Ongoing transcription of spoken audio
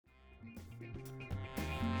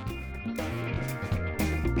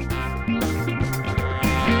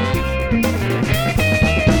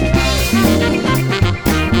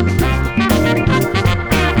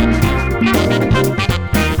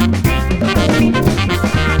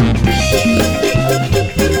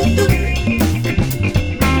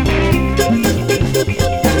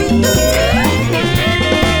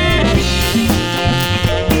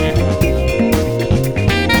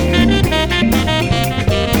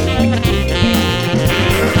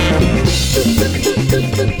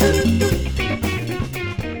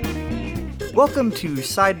Welcome to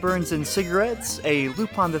Sideburns and Cigarettes, a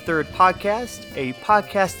Lupin III podcast, a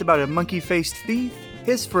podcast about a monkey-faced thief,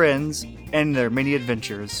 his friends, and their many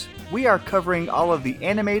adventures. We are covering all of the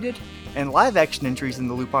animated and live-action entries in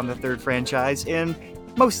the Lupin III franchise in,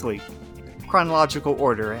 mostly, chronological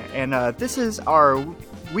order. And this is our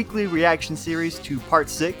weekly reaction series to Part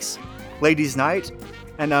 6, Ladies' Night.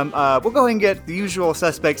 And we'll go ahead and get the usual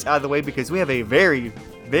suspects out of the way because we have a very,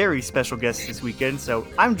 very special guest this weekend. So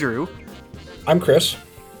I'm Drew. I'm Chris.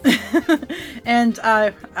 And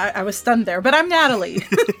I was stunned there, but I'm Natalie.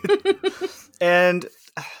 And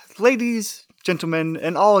ladies, gentlemen,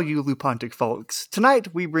 and all you Lupontic folks,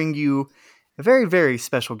 tonight we bring you a very, very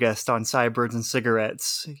special guest on Sideburns and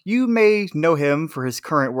Cigarettes. You may know him for his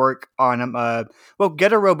current work on,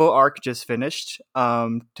 Get a Robo Arc just finished,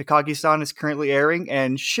 Takagi-san is currently airing,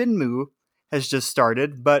 and Shenmue has just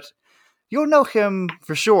started, but you'll know him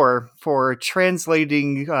for sure for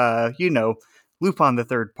translating, Lupin the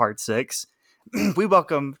Third Part 6. We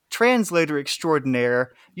welcome translator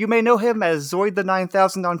extraordinaire. You may know him as Zoid the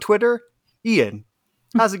 9000 on Twitter, Ian.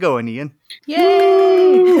 How's it going, Ian? Yay!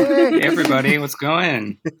 Hey everybody, what's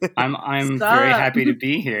going? I'm very happy to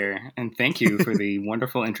be here, and thank you for the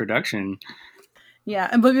wonderful introduction. Yeah,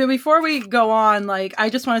 and but before we go on, I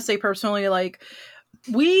just want to say personally,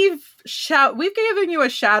 we've given you a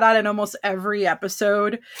shout out in almost every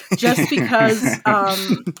episode, just because,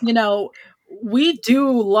 we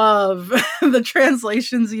do love the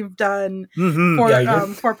translations you've done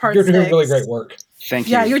for Part 6. You're doing really great work. Thank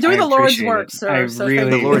you. Yeah, you're doing the Lord's work, sir. I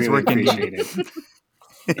really appreciate it.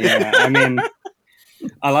 Yeah, I mean,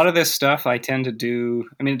 a lot of this stuff I tend to do,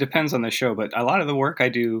 it depends on the show, but a lot of the work I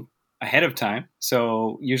do ahead of time.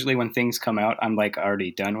 So usually when things come out, I'm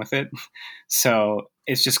already done with it. So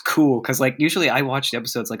it's just cool because usually I watch the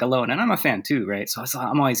episodes alone, and I'm a fan too, right? So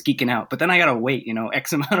I'm always geeking out, but then I gotta wait,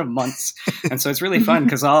 X amount of months, and so it's really fun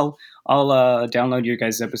because I'll download your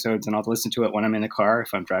guys' episodes and I'll listen to it when I'm in the car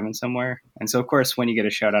if I'm driving somewhere. And so of course when you get a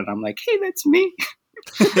shout out, I'm like, hey, that's me.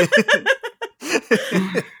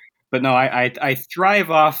 But no, I thrive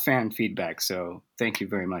off fan feedback, so thank you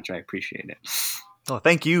very much. I appreciate it. Oh,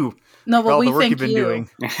 thank you for all the work you've been doing.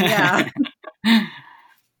 Yeah.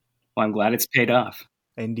 Well, I'm glad it's paid off.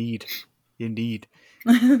 Indeed. Usually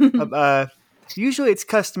it's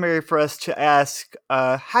customary for us to ask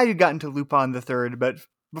how you got into Lupin the Third, but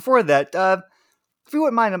before that, if you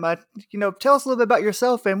wouldn't mind, tell us a little bit about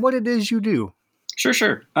yourself and what it is you do.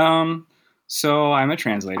 Sure. So I'm a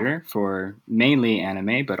translator for mainly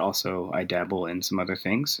anime, but also I dabble in some other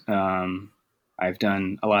things. I've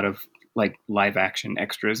done a lot of live action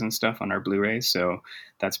extras and stuff on our Blu-rays, so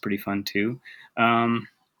that's pretty fun too.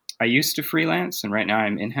 I used to freelance, and right now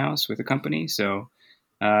I'm in-house with a company, so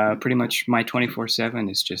pretty much my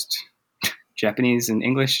 24/7 is just Japanese and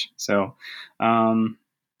English. So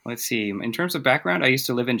let's see. In terms of background, I used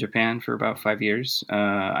to live in Japan for about 5 years.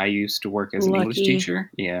 I used to work as an English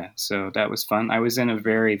teacher. Yeah, so that was fun. I was in a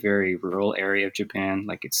very, very rural area of Japan,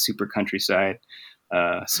 it's super countryside.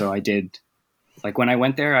 So I did... when I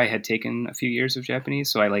went there, I had taken a few years of Japanese,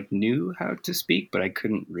 so I knew how to speak, but I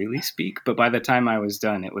couldn't really speak. But by the time I was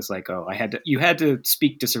done, it was you had to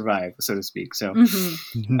speak to survive, so to speak. So,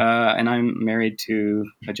 and I'm married to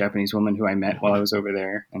a Japanese woman who I met while I was over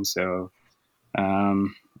there. And so,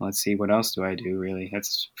 let's see, what else do I do? Really,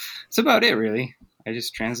 that's about it. Really, I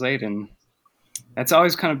just translate, and that's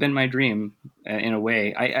always kind of been my dream in a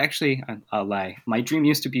way. I'll lie. My dream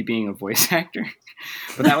used to be being a voice actor,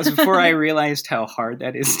 but that was before I realized how hard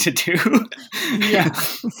that is to do. Yeah.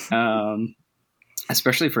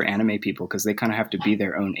 Especially for anime people, because they kind of have to be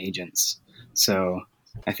their own agents. So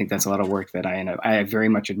I think that's a lot of work that I very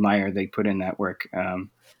much admire. They put in that work.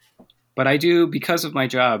 But I do, because of my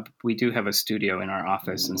job, we do have a studio in our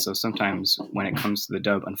office. And so sometimes when it comes to the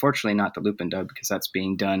dub, unfortunately not the Lupin dub, because that's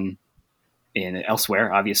being done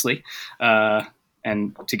elsewhere, obviously,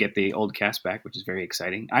 and to get the old cast back, which is very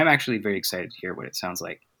exciting. I'm actually very excited to hear what it sounds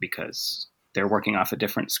like because they're working off a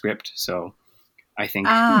different script, so I think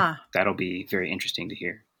that'll be very interesting to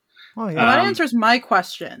hear. Oh yeah, well, that answers my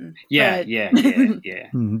question. Yeah. But...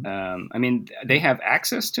 they have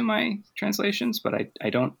access to my translations, but I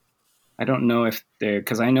don't know if they're,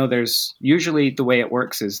 because I know there's usually the way it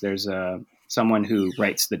works is there's someone who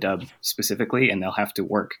writes the dub specifically, and they'll have to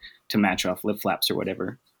work to match off lip flaps or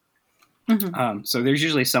whatever. Mm-hmm. So there's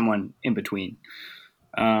usually someone in between.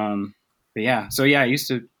 I used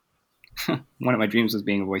to, one of my dreams was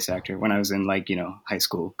being a voice actor when I was in high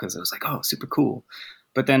school, because I was oh, super cool.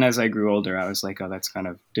 But then as I grew older, I was oh, that's kind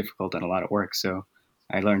of difficult and a lot of work. So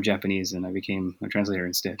I learned Japanese and I became a translator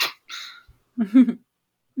instead.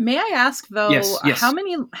 May I ask though, Yes. how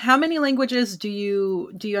many languages do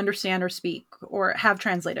you understand or speak or have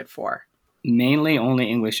translated for? Mainly only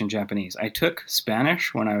English and Japanese. I took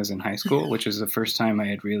Spanish when I was in high school, which was the first time I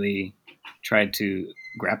had really tried to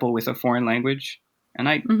grapple with a foreign language. And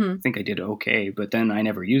I think I did okay, but then I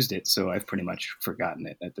never used it, so I've pretty much forgotten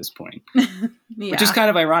it at this point. Yeah. Which is kind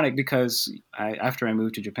of ironic because after I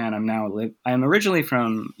moved to Japan, I'm originally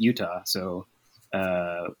from Utah, so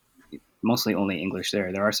mostly only English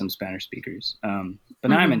there. There are some Spanish speakers. But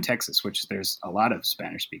now I'm in Texas, which there's a lot of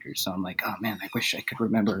Spanish speakers. So I'm like, oh man, I wish I could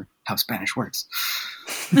remember how Spanish works.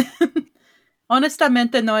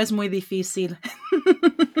 Honestamente, no es muy difícil.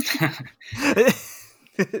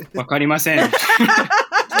 Wakarimasen.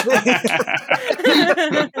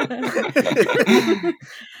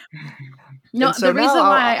 No, so the reason now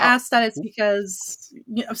why I asked that is because,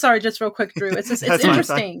 I'm sorry, just real quick, Drew. It's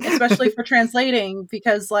interesting, especially for translating,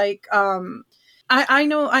 because like I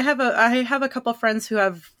know I have a couple of friends who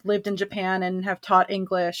have lived in Japan and have taught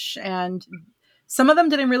English, and some of them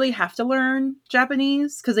didn't really have to learn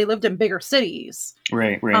Japanese because they lived in bigger cities.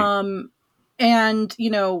 Right. And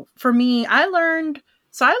for me, I learned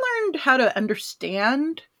how to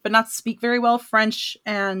understand but not speak very well French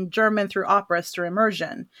and German through operas through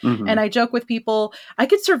immersion. And I joke with people, I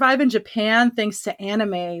could survive in Japan thanks to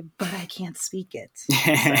anime, but I can't speak it.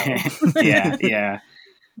 So. Yeah.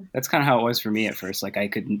 That's kind of how it was for me at first. Like I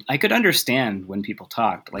could understand when people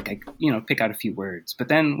talked, like I pick out a few words, but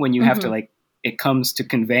then when you have to like, it comes to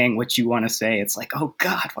conveying what you want to say, it's like, oh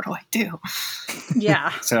God, what do I do?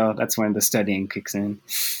 Yeah. So that's when the studying kicks in.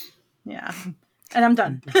 Yeah. And I'm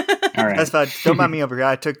done. All right. That's fine. Don't mind me over here.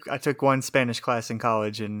 I took one Spanish class in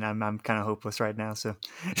college, and I'm kind of hopeless right now. So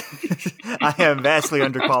I am vastly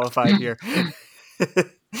underqualified here.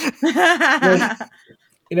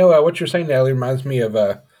 What you're saying, Natalie, reminds me of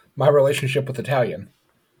my relationship with Italian.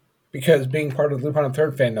 Because being part of the Lupin the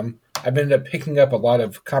Third fandom, I've ended up picking up a lot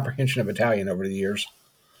of comprehension of Italian over the years.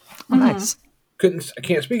 Oh, nice. I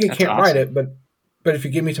can't speak it, can't write it, but if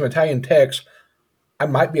you give me some Italian text, I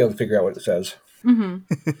might be able to figure out what it says.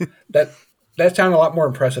 That sounded a lot more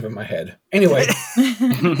impressive in my head. Anyway.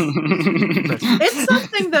 It's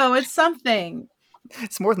something, though. It's something.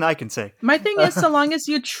 It's more than I can say. My thing is, so long as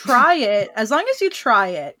you try it,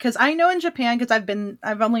 because I know in Japan, because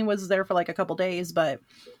I've only was there for like a couple days, but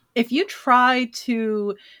if you try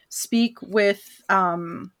to speak with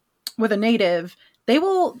a native, they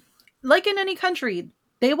will, like in any country,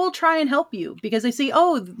 they will try and help you because they see,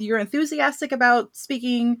 oh, you're enthusiastic about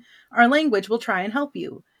speaking our language. We'll try and help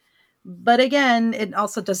you. But again, it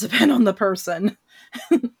also does depend on the person.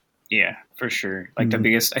 Yeah, for sure. Like I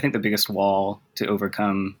think the biggest wall to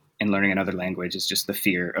overcome in learning another language is just the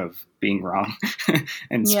fear of being wrong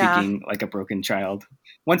and speaking like a broken child.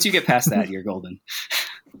 Once you get past that, you're golden.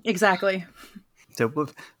 Exactly. So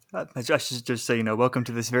I should just say, welcome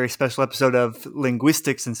to this very special episode of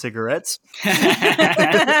Linguistics and Cigarettes.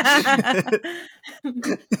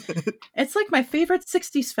 It's like my favorite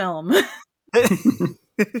 60s film.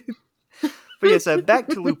 But yes, back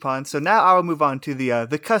to Lupin. So now I will move on to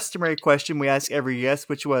the customary question we ask every guest,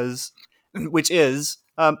 which is,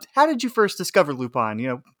 how did you first discover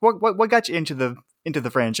Lupin? What got you into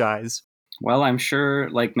the franchise? Well, I'm sure,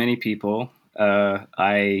 like many people,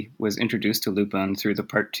 I was introduced to Lupin through the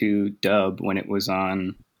Part 2 dub when it was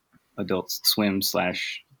on Adult Swim /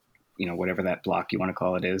 whatever that block you want to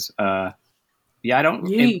call it is. I don't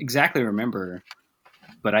exactly remember,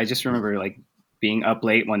 but I just remember like being up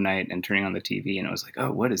late one night and turning on the TV, and I was like,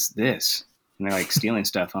 oh, what is this? And they're like stealing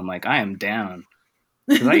stuff. I'm like, I am down.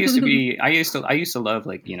 Because I used to love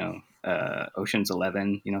like, Ocean's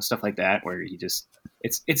 11, stuff like that, where you just,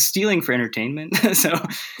 it's stealing for entertainment. So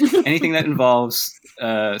anything that involves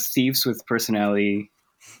thieves with personality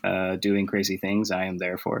doing crazy things, I am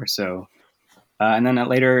there for. So, and then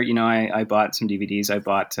later, I bought some DVDs. I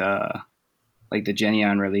bought like the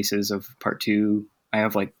Genion releases of Part 2. I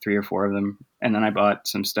have like 3 or 4 of them. And then I bought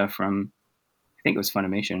some stuff from, I think it was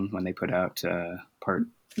Funimation when they put out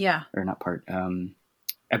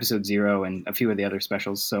Episode 0 and a few of the other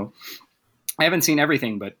specials. So I haven't seen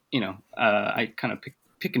everything, but I kind of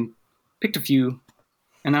picked a few.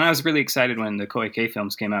 And then I was really excited when the Koike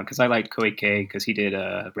films came out because I liked Koike because he did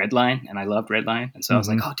Redline, and I loved Redline. And so I was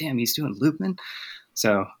like, oh damn, he's doing Lupin.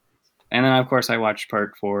 So, and then of course I watched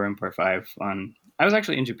Part 4 and Part 5 on. I was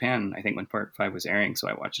actually in Japan, I think, when Part 5 was airing, so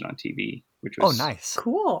I watched it on TV, which was nice,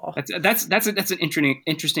 cool. That's an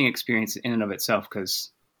interesting experience in and of itself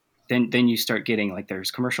because then you start getting like there's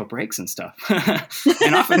commercial breaks and stuff.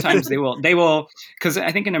 And oftentimes they will, because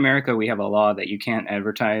I think in America we have a law that you can't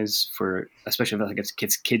advertise for, especially if like it's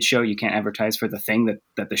a kids show, you can't advertise for the thing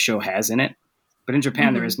that the show has in it. But in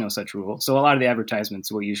Japan, there is no such rule. So a lot of the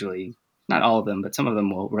advertisements will usually, not all of them, but some of them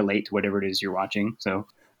will relate to whatever it is you're watching. So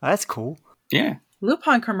That's cool. yeah.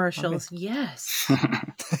 Lupin commercials, yes.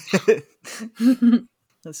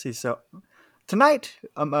 Let's see. So tonight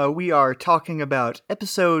we are talking about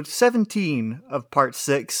episode 17 of part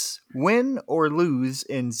 6, Win or Lose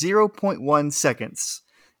in 0.1 seconds.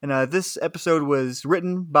 And this episode was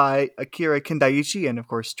written by Akira Kendaichi and, of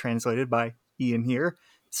course, translated by Ian here.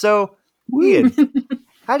 So, Ian,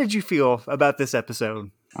 how did you feel about this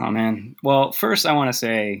episode? Oh, man. Well, first I want to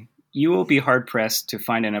say you will be hard-pressed to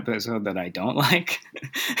find an episode that I don't like.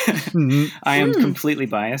 I am completely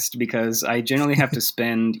biased because I generally have to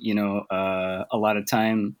spend, a lot of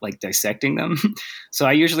time like dissecting them. So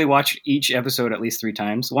I usually watch each episode at least 3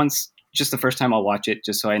 times. Once, just the first time I'll watch it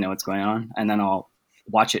just so I know what's going on. And then I'll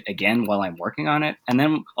watch it again while I'm working on it. And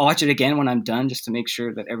then I'll watch it again when I'm done just to make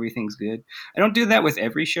sure that everything's good. I don't do that with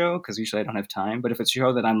every show because usually I don't have time. But if it's a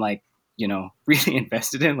show that I'm like, really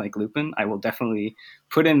invested in, like Lupin, I will definitely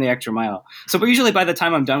put in the extra mile. So, but usually by the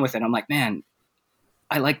time I'm done with it, I'm like, man,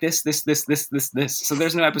 I like this. So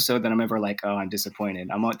there's no episode that I'm ever like, oh, I'm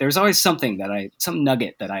disappointed. There's always something some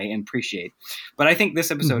nugget that I appreciate. But I think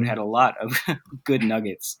this episode had a lot of good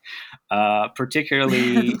nuggets,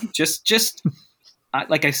 particularly just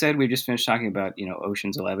like I said, we just finished talking about,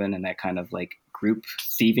 Ocean's 11 and that kind of like group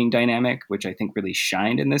thieving dynamic, which I think really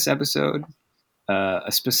shined in this episode.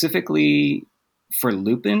 Specifically for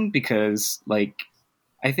Lupin, because like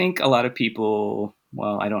I think a lot of people,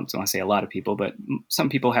 well, I don't want to say a lot of people, but some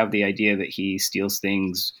people have the idea that he steals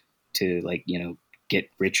things to like, get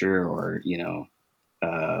richer or,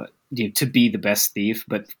 to be the best thief.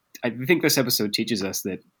 But I think this episode teaches us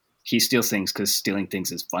that he steals things because stealing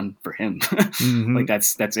things is fun for him. Like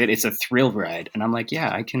that's it. It's a thrill ride. And I'm like,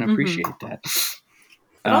 yeah, I can appreciate that.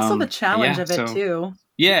 But also the challenge of it too.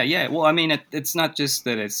 Yeah. Well, I mean, it's not just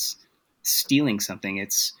that it's stealing something.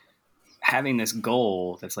 It's having this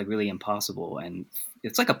goal that's like really impossible. And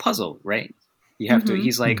it's like a puzzle, right? You have to,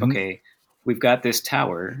 he's like, okay, we've got this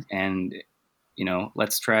tower and,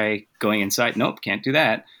 let's try going inside. Nope, can't do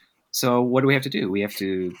that. So what do we have to do? We have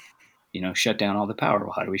to, shut down all the power.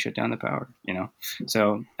 Well, how do we shut down the power?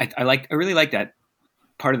 So I really like that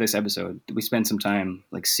part of this episode. We spend some time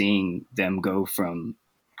like seeing them go from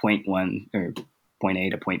point one or point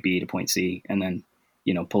A to point B to point C, and then,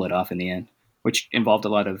 pull it off in the end, which involved a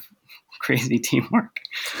lot of crazy teamwork.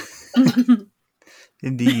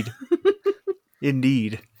 Indeed.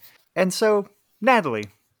 Indeed. And so, Natalie,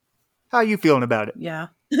 how are you feeling about it? Yeah.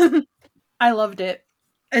 I loved it.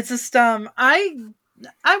 It's just, I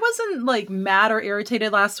wasn't like mad or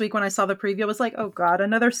irritated last week when I saw the preview. I was like, oh God,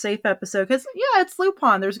 another safe episode. Because yeah, it's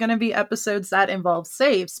Lupin. There's going to be episodes that involve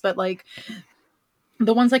safes, but like,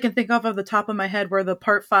 the ones I can think of the top of my head were the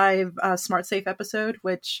part 5 Smart Safe episode,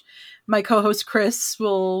 which my co-host Chris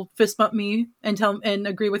will fist bump me and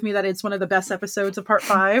agree with me that it's one of the best episodes of part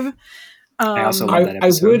 5. I also love that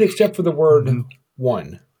episode. I would, except for the word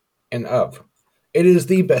one and of. It is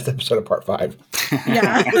the best episode of part 5.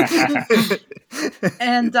 Yeah.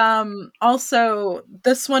 And also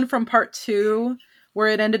this one from part 2, where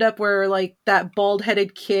it ended up where like that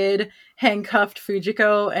bald-headed kid handcuffed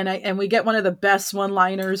Fujiko, and we get one of the best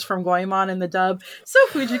one-liners from Goemon in the dub. So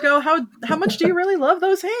Fujiko, how much do you really love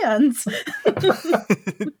those hands? That's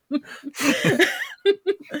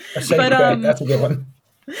a good one.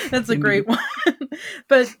 That's a great one.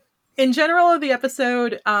 But in general of the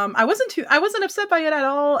episode, I wasn't upset by it at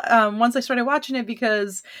all once I started watching it,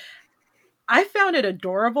 because I found it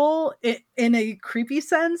adorable in a creepy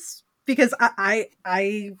sense. Because I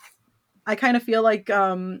kind of feel like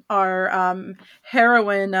our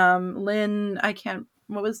heroine Lin,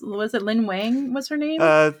 what was it, Lin Wang was her name?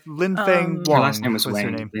 Lin Feng Wang. Her last name was Wang.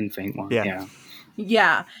 Her name? Lin Feng Wang.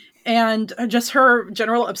 Yeah. And just her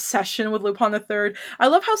general obsession with Lupin III. I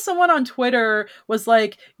love how someone on Twitter was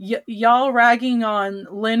like, y'all ragging on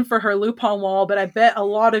Lin for her Lupin wall, but I bet a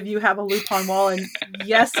lot of you have a Lupin wall. And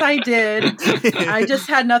yes, I did. I just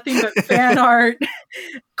had nothing but fan art,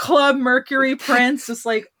 Club Mercury prints, just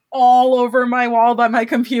like all over my wall by my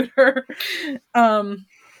computer. And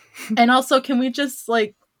also, can we just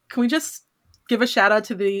give a shout out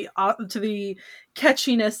to the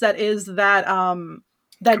catchiness that is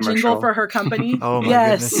that jingle for her company. Oh my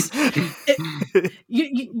yes. goodness.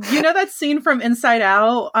 You know that scene from Inside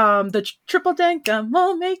Out, the triple dinkum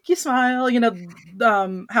will make you smile.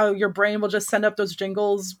 How your brain will just send up those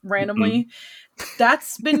jingles randomly.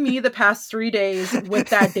 That's been me the past 3 days with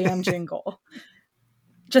that damn jingle.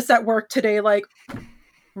 Just at work today, like,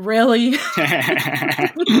 really?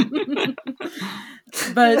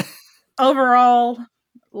 But overall,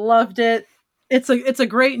 loved it. It's a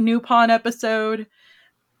great New Pawn episode.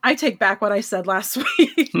 I take back what I said last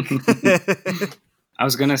week. I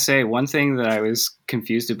was gonna say one thing that I was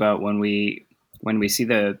confused about when we see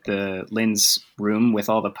the Lynn's room with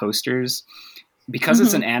all the posters, because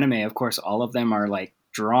it's an anime, of course all of them are like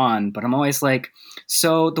drawn, but I'm always like,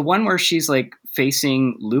 so the one where she's like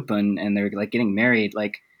facing Lupin and they're like getting married,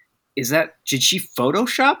 like, did she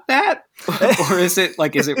Photoshop that? Or is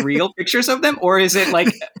it real pictures of them? Or is it like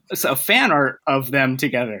a fan art of them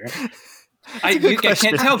together? I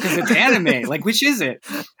can't tell because it's anime. Like, which is it?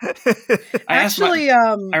 I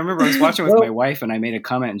remember I was watching with my wife and I made a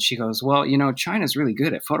comment and she goes, well, China's really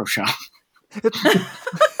good at Photoshop.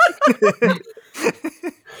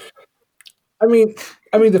 I mean,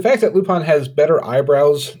 the fact that Lupin has better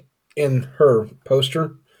eyebrows in her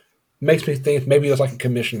poster makes me think maybe it was like a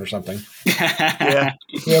commission or something. Yeah.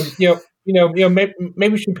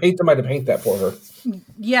 Maybe she paid somebody to paint that for her.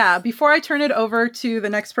 Yeah. Before I turn it over to the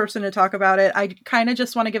next person to talk about it, I kind of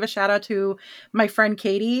just want to give a shout out to my friend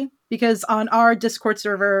Katie, because on our Discord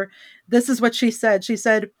server, this is what she said. She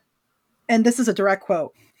said, and this is a direct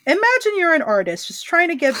quote: imagine you're an artist just trying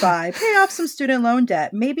to get by, pay off some student loan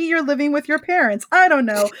debt. Maybe you're living with your parents. I don't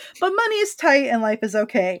know, but money is tight and life is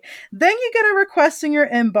okay. Then you get a request in your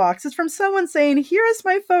inbox. It's from someone saying, here is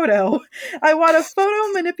my photo. I want a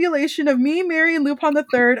photo manipulation of me marrying Lupin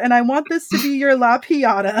III, and I want this to be your La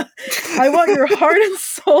Piata. I want your heart and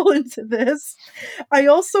soul into this. I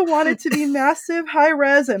also want it to be massive, high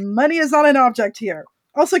res, and money is not an object here.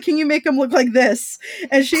 Also, can you make them look like this?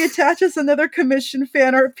 And she attaches another commissioned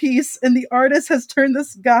fan art piece, and the artist has turned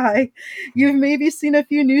this guy you've maybe seen a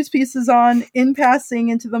few news pieces on in passing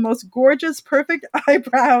into the most gorgeous, perfect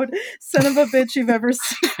eyebrowed son of a bitch you've ever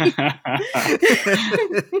seen.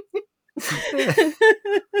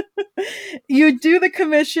 You do the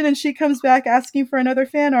commission and she comes back asking for another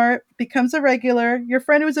fan art, becomes a regular. Your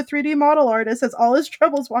friend, who is a 3D model artist, has all his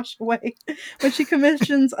troubles washed away when she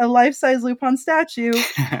commissions a life-size Lupin statue.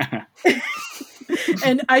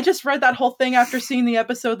 And I just read that whole thing after seeing the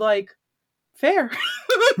episode, like, fair.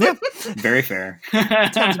 Yeah. Very fair.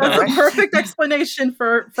 That's a perfect explanation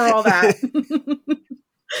for all that.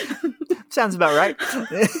 Sounds about right.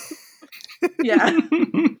 Yeah.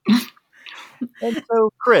 And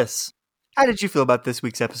so, Chris, how did you feel about this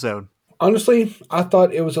week's episode? Honestly, I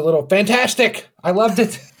thought it was a little fantastic. I loved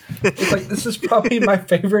it. It's like, this is probably my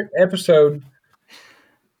favorite episode,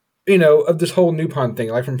 of this whole New Pawn thing.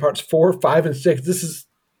 Like from parts 4, 5, and 6, this is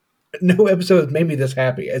no episode has made me this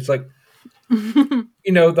happy. It's like,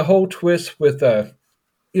 the whole twist with, with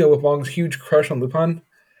Wong's huge crush on Lupin,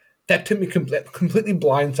 that took me completely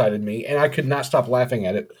blindsided me, and I could not stop laughing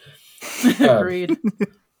at it. Agreed.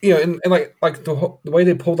 And like the way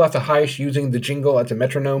they pulled off the heist using the jingle as a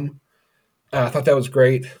metronome, I thought that was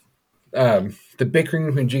great. The bickering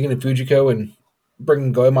between Jigen and Fujiko and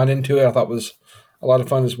bringing Goemon into it, I thought was a lot of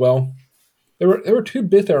fun as well. There were two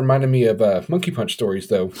bits that reminded me of Monkey Punch stories,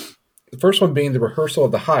 though. The first one being the rehearsal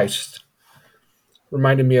of the heist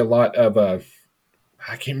reminded me a lot of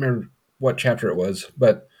I can't remember what chapter it was,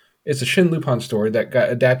 but it's a Shin Lupin story that got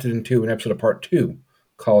adapted into an episode of Part 2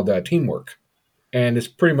 called Teamwork. And it's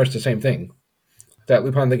pretty much the same thing. That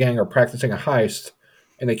Lupin and the gang are practicing a heist,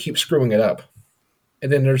 and they keep screwing it up.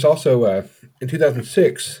 And then there's also, in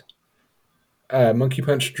 2006, Monkey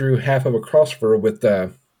Punch drew half of a crossover with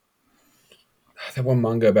that one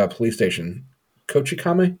manga about a police station.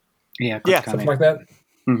 Kochikame? Yeah, something like that.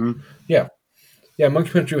 Mm-hmm. Yeah,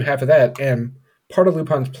 Monkey Punch drew half of that, and part of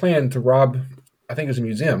Lupin's plan to rob, I think it was a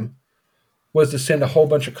museum, was to send a whole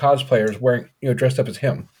bunch of cosplayers wearing, dressed up as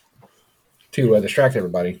him, to distract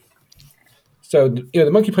everybody. So, the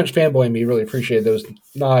Monkey Punch fanboy in me really appreciated those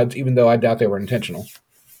nods, even though I doubt they were intentional.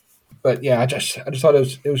 But yeah, I just thought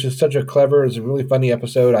it was just such a clever, it was a really funny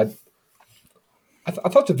episode. I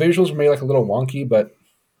thought the visuals were maybe like a little wonky, but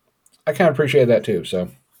I kind of appreciated that too. So,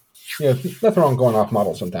 nothing wrong going off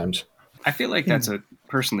model sometimes. I feel like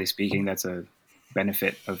personally speaking, that's a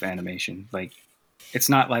benefit of animation. Like, it's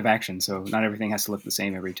not live action, so not everything has to look the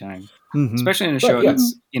same every time. Mm-hmm. Especially in a show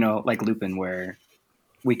that's, like Lupin, where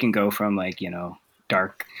we can go from like,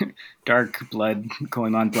 dark blood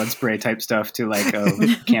going on, blood spray type stuff to like,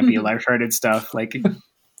 campy, lighthearted stuff. Like,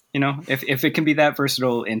 if it can be that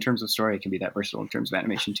versatile in terms of story, it can be that versatile in terms of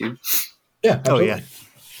animation too. Yeah. Absolutely. Oh yeah.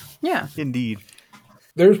 Yeah. Indeed.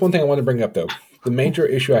 There's one thing I want to bring up though. The major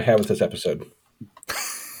issue I have with this episode.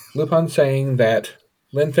 Lupin saying that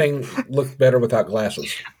Lin Feng looked better without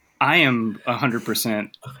glasses. I am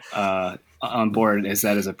 100% on board as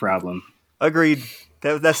that is a problem. Agreed.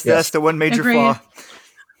 That's the one major Agreed. flaw.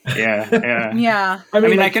 Yeah. Yeah. I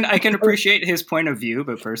mean, like, I can appreciate his point of view,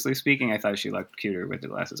 but personally speaking, I thought she looked cuter with the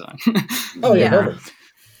glasses on. Oh yeah, Yeah. perfect.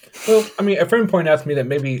 Well, I mean, a friend pointed out to me that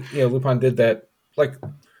maybe Lupin did that. Like,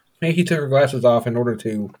 maybe he took her glasses off in order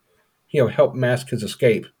to, help mask his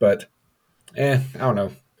escape. But, I don't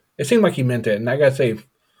know. It seemed like he meant it, and I gotta say,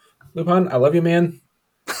 Lupin, I love you, man,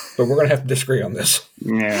 but we're gonna have to disagree on this.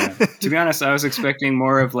 Yeah. To be honest, I was expecting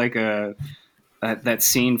more of like that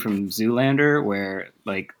scene from Zoolander where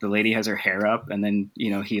like the lady has her hair up and then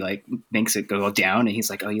he like makes it go down and he's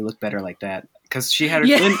like, oh, you look better like that, because she had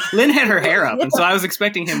Lynn had her hair up, and so I was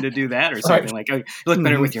expecting him to do that or something like, oh, you look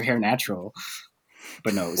better with your hair natural.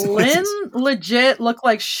 But no, Lynn legit looked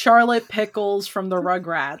like Charlotte Pickles from the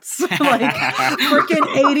Rugrats, like freaking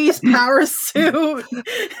 80s power suit.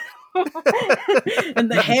 And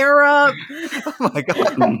the hair up. Oh my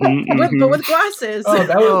god! But with glasses. Oh,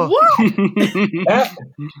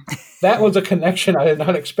 that was a connection I did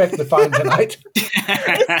not expect to find tonight.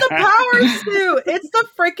 It's the power suit. It's the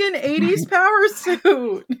freaking 80s power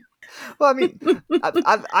suit. Well, I mean,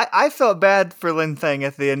 I felt bad for Lin Feng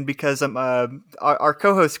at the end because our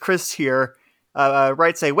co-host Chris here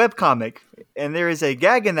writes a webcomic, and there is a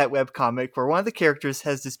gag in that webcomic where one of the characters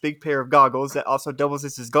has this big pair of goggles that also doubles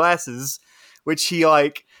as his glasses, which he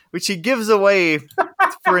gives away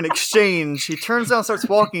for an exchange. He turns around and starts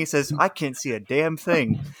walking. He says, "I can't see a damn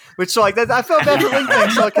thing," which I felt bad for Lin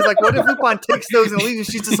Feng. So, because what if Lupin takes those and leaves? And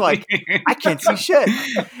she's just like, "I can't see shit.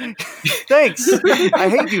 Thanks. I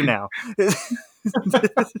hate you now."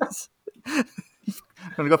 I'm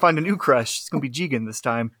gonna go find a new crush. It's gonna be Jigen this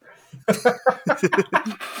time.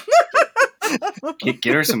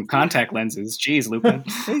 Get her some contact lenses. Jeez, Lupin.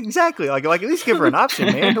 Exactly. Like at least give her an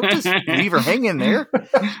option, man. Don't just leave her hanging there.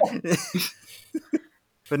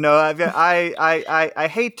 But no, I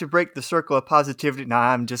hate to break the circle of positivity.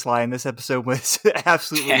 Nah, I'm just lying. This episode was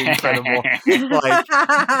absolutely incredible. Like,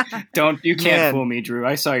 you can't fool me, Drew.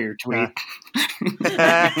 I saw your tweet.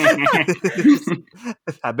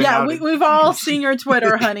 We've all seen your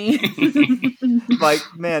Twitter, honey. Like,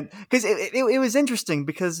 man, because it was interesting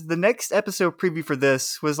because the next episode preview for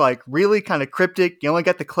this was like really kind of cryptic. You only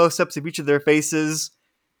got the close-ups of each of their faces,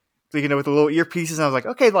 with the little earpieces. And I was like,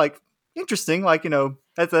 okay, like, interesting. Like,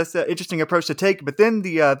 that's an interesting approach to take. But then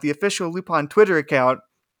the official Lupin Twitter account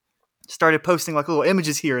started posting like little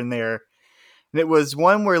images here and there. And it was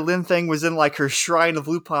one where Lin Feng was in like her Shrine of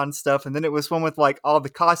Lupin stuff. And then it was one with like all the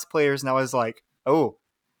cosplayers. And I was like, oh,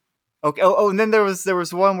 okay. Oh, and then there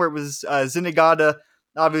was one where it was Zenigata,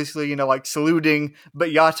 obviously, like saluting, but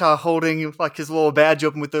Yatta holding like his little badge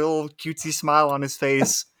open with a little cutesy smile on his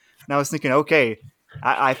face. And I was thinking, okay,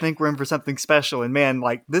 I think we're in for something special. And man,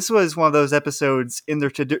 like this was one of those episodes in the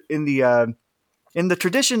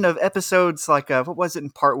tradition of episodes like what was it in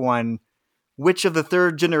part 1? Which of the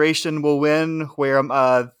third generation will win? Where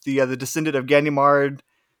the descendant of Ganimard,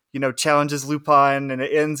 challenges Lupin, and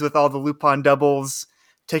it ends with all the Lupin doubles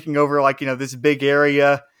taking over like this big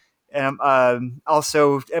area. And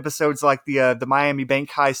also episodes like the Miami Bank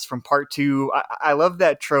heist from part 2. I love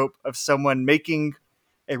that trope of someone making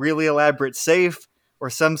a really elaborate safe or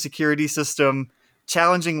some security system,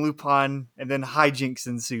 challenging Lupin, and then hijinks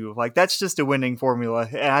ensue. Like, that's just a winning formula.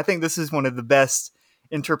 And I think this is one of the best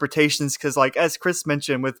interpretations, because, like, as Chris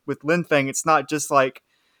mentioned, with Lin Feng, it's not just like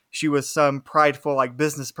she was some prideful, like,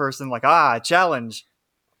 business person, like, challenge.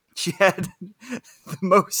 She had the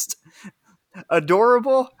most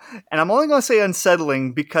adorable, and I'm only going to say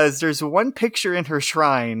unsettling, because there's one picture in her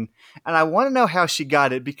shrine, and I want to know how she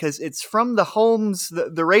got it, because it's from the Holmes,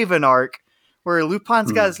 the Raven arc, where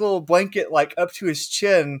Lupin's got his little blanket like up to his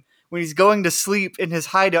chin when he's going to sleep in his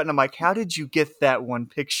hideout, and I'm like, how did you get that one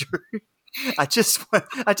picture? I just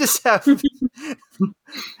have.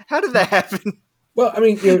 How did that happen? Well, I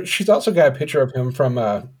mean, she's also got a picture of him from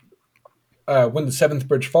when the Seventh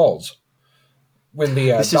Bridge falls, when the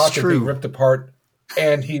dock is being ripped apart,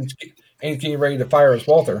 and he's getting ready to fire his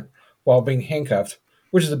Walther while being handcuffed,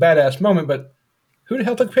 which is a badass moment. But who the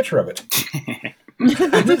hell took a picture of it?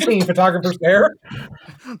 I've been seeing photographers there.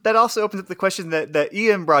 That also opens up the question that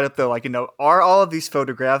Ian brought up, though. Like, are all of these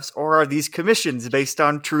photographs, or are these commissions based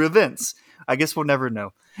on true events? I guess we'll never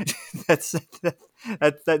know. That's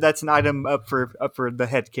an item up for the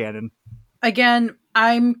headcanon. Again,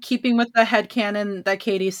 I'm keeping with the headcanon that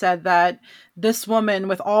Katie said, that this woman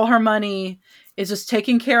with all her money is just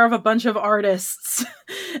taking care of a bunch of artists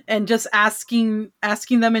and just asking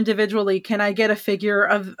them individually, can I get a figure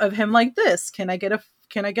of him like this? Can I get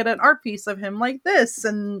can I get an art piece of him like this?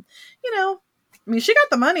 And, you know, I mean, she got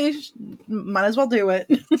the money. Might as well do it.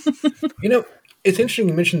 You know, it's interesting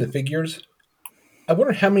you mentioned the figures. I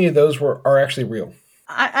wonder how many of those are actually real.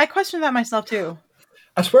 I questioned that myself too.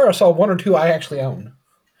 I swear I saw one or two I actually own.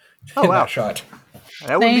 Oh, in wow. that shot.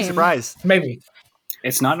 I wouldn't be Same. surprised. Maybe.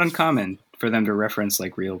 It's not uncommon for them to reference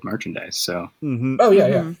like real merchandise. So Hmm. Oh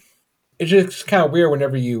yeah. It's just kind of weird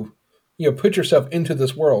whenever you put yourself into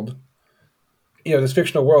this world, this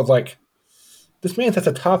fictional world. Like, this man's at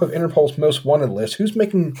the top of Interpol's most wanted list. Who's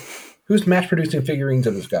mass producing figurines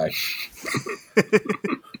of this guy?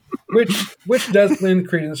 which does lend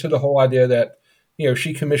credence to the whole idea that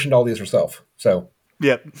she commissioned all these herself. So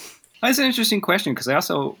Yep. that's an interesting question, because I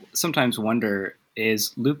also sometimes wonder,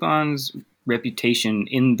 is Lupin's reputation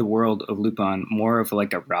in the world of Lupin more of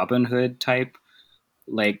like a Robin Hood type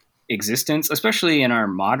like existence, especially in our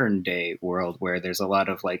modern day world where there's a lot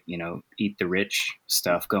of like, eat the rich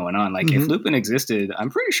stuff going on. Like if Lupin existed, I'm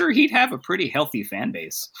pretty sure he'd have a pretty healthy fan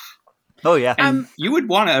base. Oh, yeah. And you would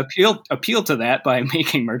want to appeal to that by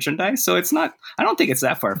making merchandise. So I don't think it's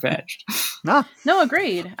that far fetched. Nah. No,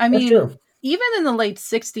 agreed. I that's mean, true. even in the late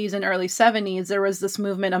 60s and early 70s, there was this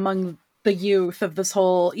movement among the youth of this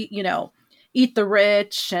whole, eat the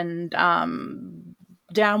rich and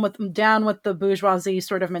down with the bourgeoisie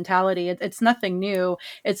sort of mentality. It's nothing new.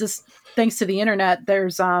 It's just thanks to the internet.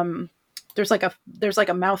 There's like a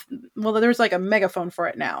megaphone for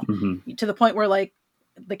it now, to the point where like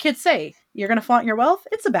the kids say, you're going to flaunt your wealth.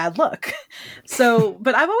 It's a bad look. So,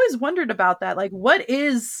 but I've always wondered about that. Like, what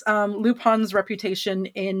is Lupin's reputation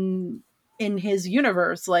in his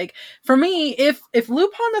universe? Like, for me, if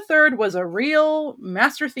Lupin III was a real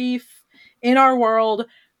master thief in our world,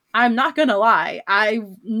 I'm not gonna lie, I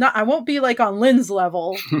won't be like on Lynn's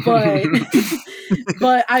level, but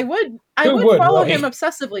but I would follow him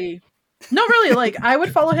obsessively. No, really, like I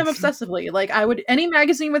would follow him obsessively. Like any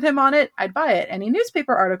magazine with him on it, I'd buy it. Any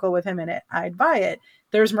newspaper article with him in it, I'd buy it.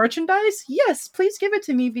 There's merchandise, yes, please give it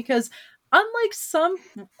to me, because unlike some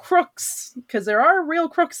crooks, because there are real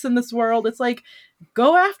crooks in this world, it's like,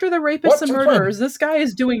 go after the rapists and murderers. This guy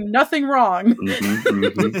is doing nothing wrong.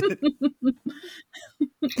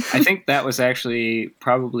 I think that was actually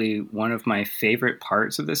probably one of my favorite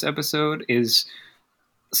parts of this episode is,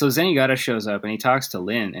 so Zenigata shows up and he talks to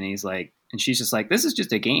Lynn and he's like, and she's just like, this is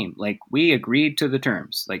just a game. Like, we agreed to the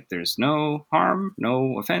terms. Like, there's no harm,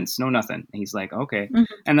 no offense, no nothing. And he's like, okay.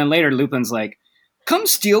 And then later Lupin's like, come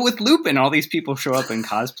steal with Lupin. All these people show up in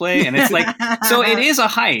cosplay. And it's like, so it is a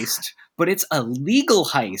heist, but it's a legal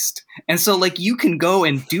heist. And so like you can go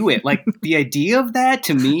and do it. Like the idea of that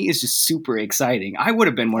to me is just super exciting. I would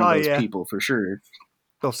have been one of those people for sure.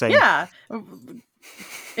 They'll say, yeah.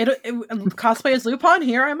 Cosplay as Lupin,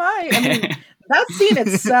 here am I. I mean, that scene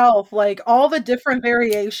itself, like all the different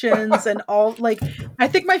variations and all, like, I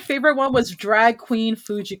think my favorite one was Drag Queen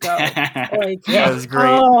Fujiko. Like, that was great.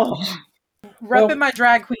 Oh, repping my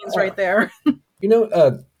drag queens right there.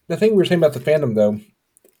 The thing we were saying about the fandom, though,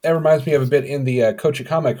 that reminds me of a bit in the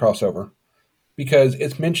Kochikame crossover, because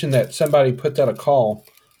it's mentioned that somebody puts out a call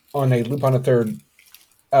on a Lupin III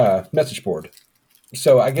message board.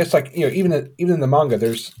 So I guess, like, even in the manga,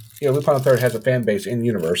 there's Lupin III has a fan base in the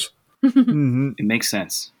universe. It makes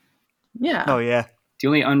sense. Yeah. Oh yeah. The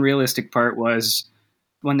only unrealistic part was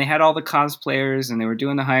when they had all the cosplayers and they were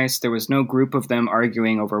doing the heist, there was no group of them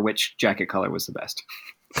arguing over which jacket color was the best.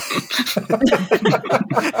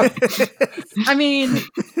 I mean,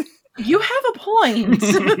 you have a point.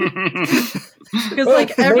 Because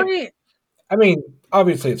I mean,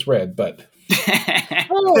 obviously it's red, but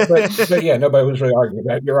yeah, nobody was really arguing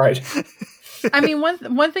about it. You're right. I mean,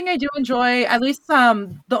 one thing I do enjoy, at least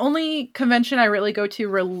the only convention I really go to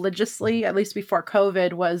religiously, at least before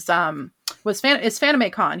COVID, is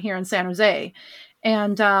FanimeCon here in San Jose.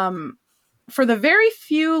 And for the very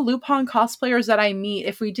few Lupin cosplayers that I meet,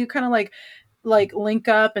 if we do kind of like link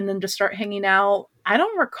up and then just start hanging out, I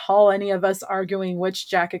don't recall any of us arguing which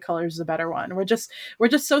jacket color is the better one. We're just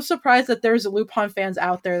so surprised that there's Lupin fans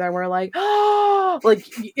out there that were like, oh, like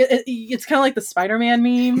it's kind of like the Spider-Man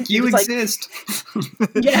meme. You exist.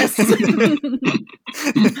 Like, yes.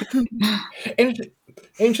 And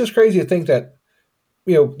it's just crazy to think that,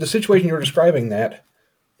 the situation you're describing that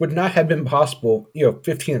would not have been possible,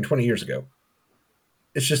 15 or 20 years ago.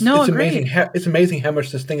 It's just, it's amazing. It's amazing how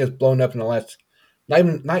much this thing has blown up in the last,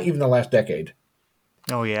 not even the last decade.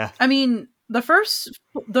 Oh yeah. I mean, the first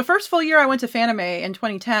full year I went to Fanime in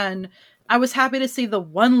 2010, I was happy to see the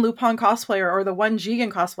one Lupin cosplayer or the one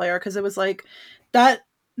Jigen cosplayer, because it was like that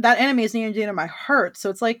anime is near and dear to my heart. So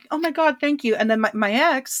it's like, oh my god, thank you. And then my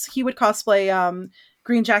ex, he would cosplay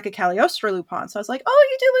Green Jacket Cagliostro Lupin. So I was like, oh,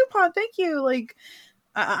 you do Lupin, thank you. Like,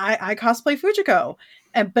 I cosplay Fujiko.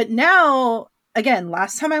 But now, again,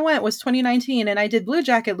 last time I went was 2019, and I did Blue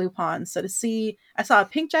Jacket Lupin. So I saw a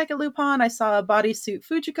Pink Jacket Lupin, I saw a bodysuit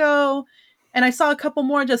Fujiko, and I saw a couple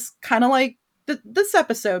more just kind of like this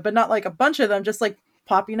episode, but not like a bunch of them, just like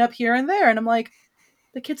popping up here and there. And I'm like,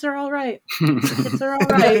 the kids are all right. The kids are all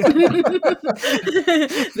right.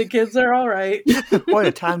 The kids are all right. What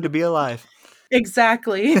a time to be alive.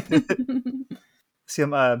 Exactly. See,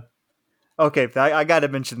 okay, I got to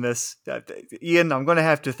mention this. Ian, I'm going to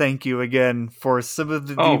have to thank you again for some of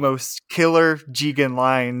the most killer Jigen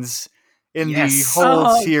lines in the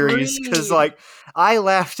whole series. Because, like, I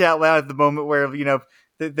laughed out loud at the moment where,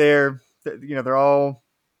 they're all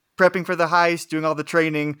prepping for the heist, doing all the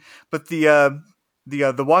training, but the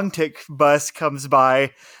Wangtik bus comes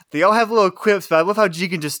by. They all have little quips, but I love how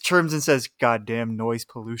Jigen just turns and says, "Goddamn noise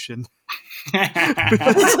pollution." Maybe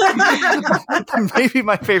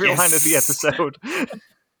my favorite line of the episode.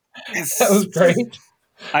 That was great.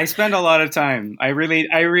 I spend a lot of time. I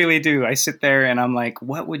really do. I sit there and I'm like,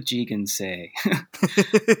 what would Jigen say?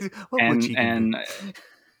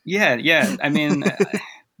 Yeah. I mean,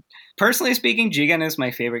 personally speaking, Jigen is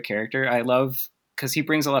my favorite character. I love because he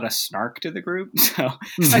brings a lot of snark to the group. So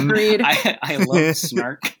agreed. I love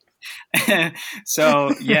snark.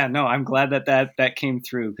 So yeah, no, I'm glad that came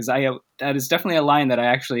through because that is definitely a line that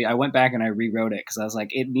I went back and I rewrote it because I was like,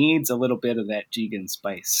 it needs a little bit of that Jigen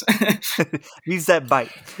spice. Needs that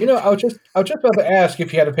bite. I was just about to ask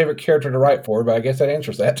if you had a favorite character to write for, but I guess that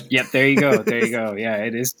answers that. Yep, there you go. Yeah,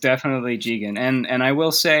 it is definitely Jigen, and I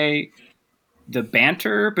will say, the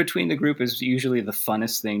banter between the group is usually the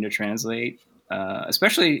funnest thing to translate.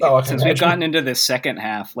 Especially since we've gotten into the second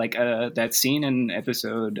half, like that scene in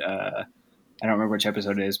episode, I don't remember which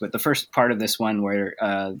episode it is, but the first part of this one where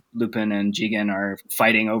Lupin and Jigen are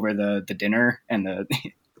fighting over the dinner, and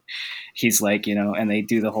he's like, and they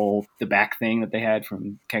do the back thing that they had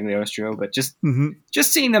from Cagliostro, but just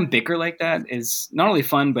seeing them bicker like that is not only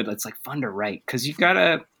fun, but it's like fun to write because you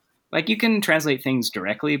gotta, like, you can translate things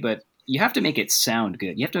directly, but you have to make it sound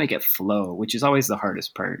good. You have to make it flow, which is always the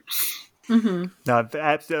hardest part. Mm-hmm. No,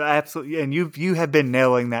 absolutely, and you have been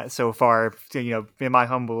nailing that so far. In my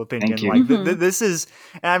humble opinion, Thank you. Like this is,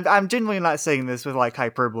 and I'm genuinely not saying this with like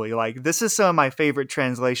hyperbole. Like this is some of my favorite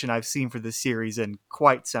translation I've seen for this series in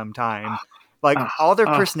quite some time. Like all their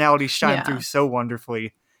personalities shine through so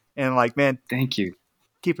wonderfully, and like, man, thank you.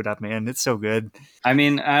 Keep it up, man. It's so good. I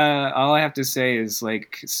mean, all I have to say is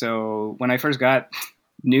like, so when I first got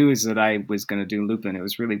news that I was going to do Lupin, it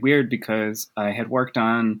was really weird because I had worked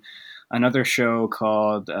on another show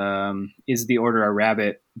called Is the Order a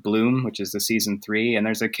Rabbit Bloom, which is the season 3. And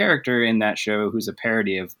there's a character in that show who's a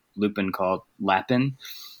parody of Lupin called Lapin.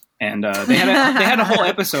 And they had a whole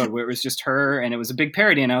episode where it was just her, and it was a big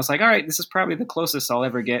parody. And I was like, all right, this is probably the closest I'll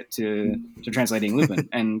ever get to translating Lupin.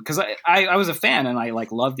 And because I was a fan, and I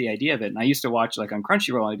like loved the idea of it. And I used to watch like on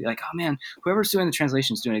Crunchyroll, and I'd be like, oh man, whoever's doing the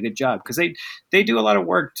translation is doing a good job, because they do a lot of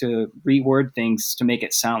work to reword things to make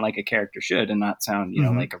it sound like a character should, and not sound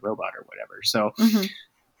like a robot or whatever. So.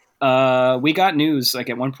 We got news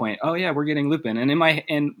like at one point, oh yeah, we're getting Lupin.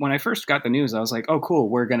 And when I first got the news, I was like, oh cool,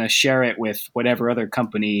 we're going to share it with whatever other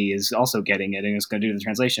company is also getting it and is going to do the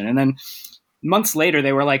translation. And then months later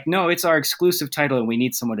they were like, no, it's our exclusive title and we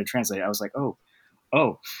need someone to translate it. I was like, oh.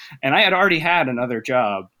 And I had already had another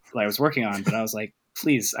job that I was working on, but I was like,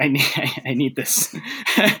 please, I need this.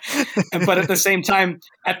 But at the same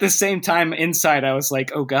time inside, I was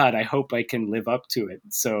like, oh God, I hope I can live up to it.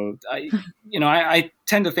 So I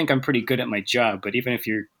tend to think I'm pretty good at my job, but even if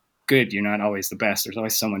you're good, you're not always the best. There's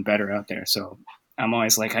always someone better out there. So I'm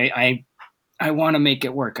always like, I want to make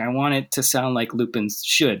it work. I want it to sound like Lupin's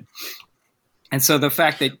should. And so the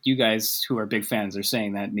fact that you guys who are big fans are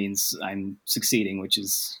saying that means I'm succeeding, which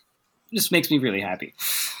just makes me really happy.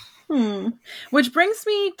 Which brings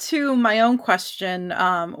me to my own question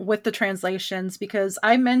with the translations, because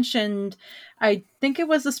I mentioned, I think it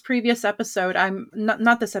was this previous episode, I'm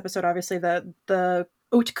not this episode, obviously, the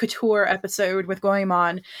Haute Couture episode with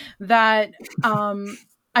Goemon, that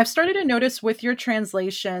I've started to notice with your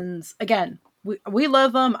translations, again, we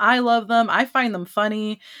love them. I love them. I find them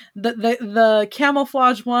funny. The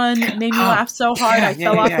camouflage one made me laugh so hard. I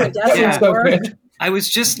fell off my desk. I was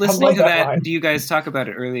just listening to that. Do you guys talk about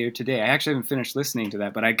it earlier today? I actually haven't finished listening to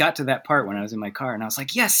that, but I got to that part when I was in my car, and I was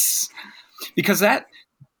like, yes, because that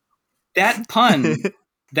pun,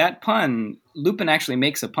 Lupin actually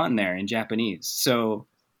makes a pun there in Japanese. So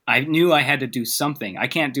I knew I had to do something. I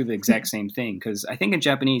can't do the exact same thing, because I think in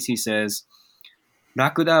Japanese he says,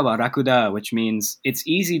 rakuda wa rakuda, which means it's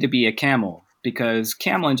easy to be a camel, because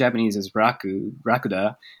camel in Japanese is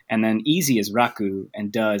rakuda, and then easy is raku,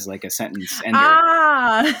 and da is like a sentence ender.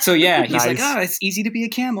 Ah. So yeah, he's like, Nice. oh, it's easy to be a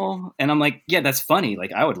camel. And I'm like, yeah, that's funny.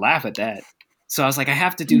 Like, I would laugh at that. So I was like, I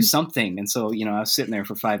have to do something. And so, I was sitting there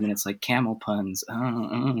for 5 minutes, like, camel puns.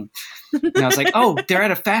 And I was like, oh, they're at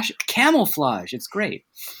a fashion camouflage. It's great.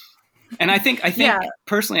 And I think Yeah.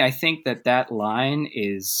 personally, I think that line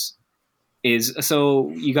is so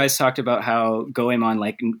you guys talked about how Goemon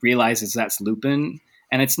like realizes that's Lupin.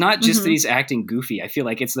 And it's not just that he's acting goofy. I feel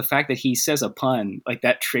like it's the fact that he says a pun, like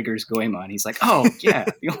that triggers Goemon. He's like, oh, yeah,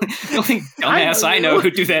 the only dumbass I know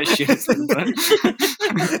who do that shit is Lupin.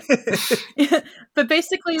 But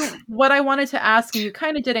basically, what I wanted to ask, and you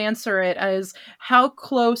kind of did answer it, is how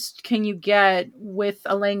close can you get with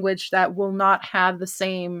a language that will not have the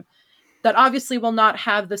same, that obviously will not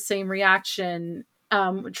have the same reaction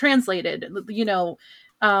translated?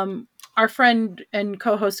 Our friend and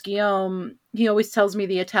co-host Guillaume, he always tells me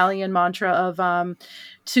the Italian mantra of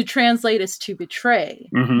to translate is to betray,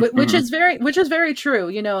 which is very true,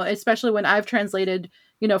 especially when I've translated,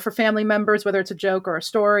 for family members, whether it's a joke or a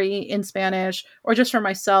story in Spanish, or just for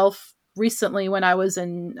myself recently when I was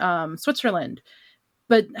in Switzerland.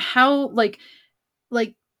 But how, like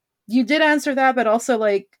you did answer that, but also,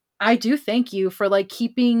 like, I do thank you for like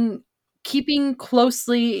keeping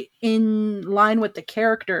closely in line with the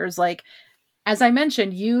characters. Like, as I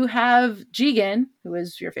mentioned, you have Jigen, who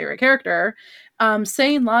is your favorite character,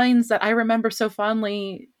 saying lines that I remember so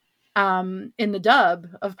fondly in the dub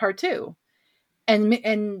of part 2, and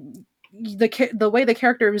the way the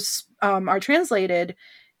characters are translated,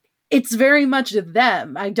 it's very much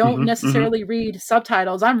them. I don't necessarily read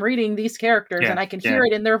subtitles. I'm reading these characters, and I can hear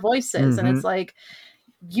it in their voices, and it's like,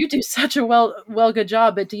 you do such a good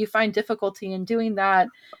job. But do you find difficulty in doing that,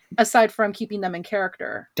 aside from keeping them in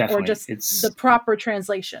character? Definitely. Or just the proper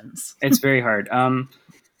translations? It's very hard.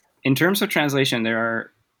 In terms of translation, there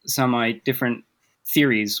are some different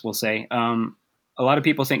theories, we'll say. A lot of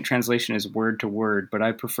people think translation is word to word, but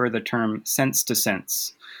I prefer the term sense to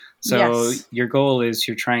sense. So your goal is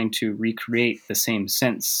you're trying to recreate the same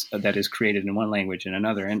sense that is created in one language in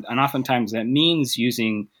another. And oftentimes that means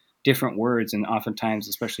using different words, and oftentimes,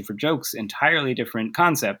 especially for jokes, entirely different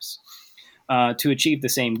concepts to achieve the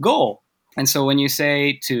same goal. And so when you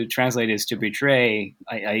say to translate is to betray,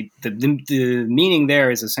 the meaning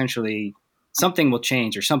there is essentially something will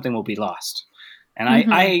change or something will be lost. And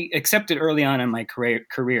I accepted early on in my career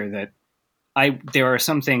that there are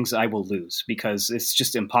some things I will lose because it's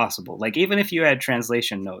just impossible. Like, even if you had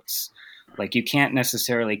translation notes, like, you can't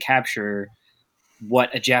necessarily capture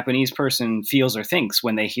what a Japanese person feels or thinks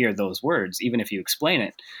when they hear those words, even if you explain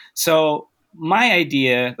it. So my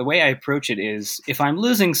idea, the way I approach it is, if I'm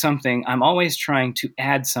losing something, I'm always trying to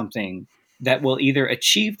add something that will either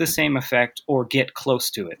achieve the same effect or get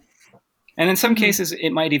close to it. And in some cases,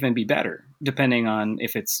 it might even be better, depending on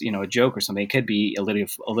if it's, a joke or something. It could be a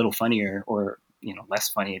little funnier or, less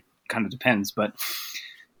funny. It kind of depends. But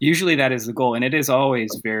usually that is the goal. And it is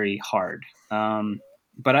always very hard.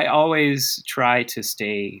 But I always try to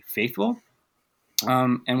stay faithful.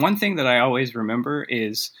 And one thing that I always remember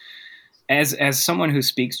is, as someone who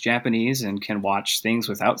speaks Japanese and can watch things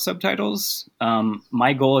without subtitles,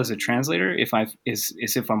 my goal as a translator, if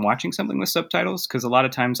I'm watching something with subtitles, because a lot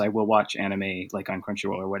of times I will watch anime like on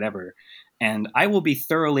Crunchyroll or whatever, and I will be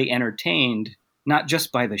thoroughly entertained, not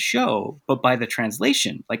just by the show, but by the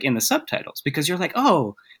translation, like in the subtitles, because you're like,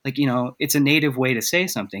 oh, like, it's a native way to say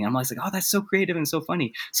something. I'm like, oh, that's so creative and so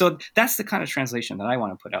funny. So that's the kind of translation that I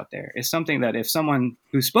want to put out there. It's something that if someone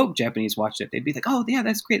who spoke Japanese watched it, they'd be like, oh yeah,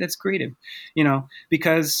 that's great. That's creative,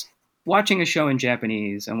 because watching a show in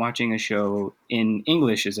Japanese and watching a show in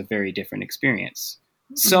English is a very different experience.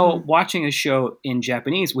 So watching a show in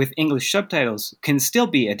Japanese with English subtitles can still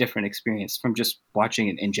be a different experience from just watching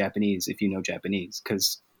it in Japanese if you know Japanese,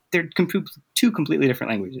 because they're two completely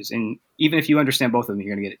different languages. And even if you understand both of them,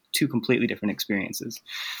 you're going to get two completely different experiences.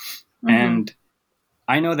 And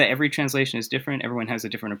I know that every translation is different. Everyone has a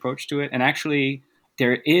different approach to it. And actually,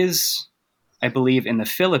 there is, I believe, in the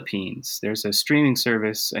Philippines, there's a streaming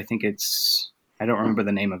service. I don't remember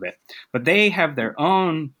the name of it, but they have their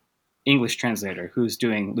own English translator who's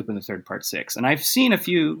doing Lupin the Third Part 6. And I've seen a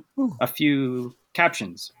few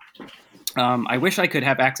captions. I wish I could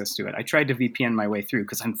have access to it. I tried to VPN my way through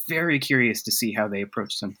because I'm very curious to see how they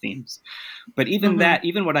approach some themes. But even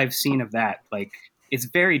even what I've seen of that, like, it's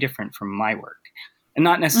very different from my work. And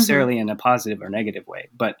not necessarily in a positive or negative way,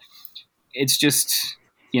 but it's just,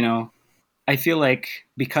 I feel like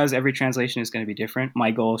because every translation is going to be different, my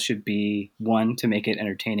goal should be, one, to make it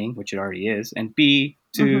entertaining, which it already is, and B,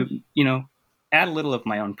 to, add a little of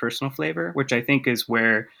my own personal flavor, which I think is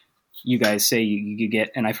where you guys say you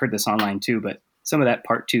get, and I've heard this online too, but some of that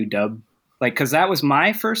part 2 dub, like, because that was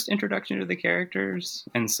my first introduction to the characters,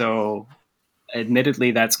 and so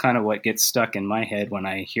admittedly that's kind of what gets stuck in my head when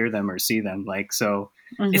I hear them or see them. Like, so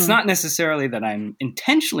it's not necessarily that I'm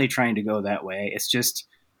intentionally trying to go that way. It's just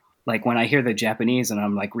like when I hear the Japanese and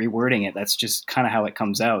I'm like rewording it, that's just kind of how it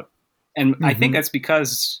comes out. And I think that's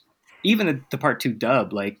because even the part 2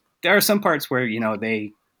 dub, like there are some parts where, you know,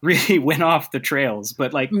 they really went off the trails,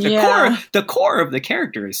 but like the core of the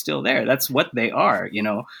character is still there. That's what they are. You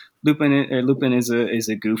know, Lupin is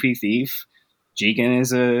a goofy thief. Jigen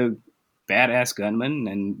is a badass gunman,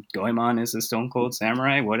 and Goemon is a stone cold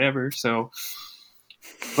samurai, whatever. So,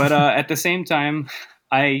 but at the same time,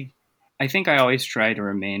 I think I always try to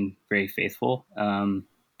remain very faithful.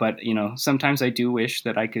 But you know, sometimes I do wish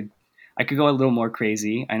that I could go a little more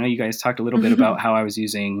crazy. I know you guys talked a little bit about how I was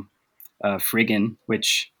using Friggin,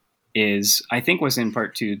 which is, I think, was in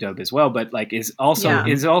part 2 dub as well, but like is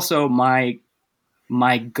also my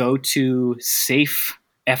go-to safe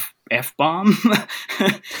F-bomb,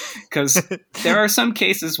 because there are some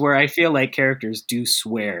cases where I feel like characters do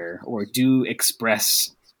swear or do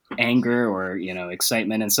express anger or, you know,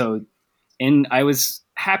 excitement. And so I was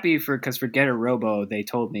happy because for Getter Robo, they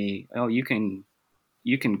told me, oh, you can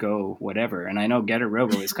go whatever. And I know Getter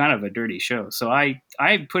Robo is kind of a dirty show. So I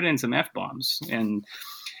put in some F-bombs, and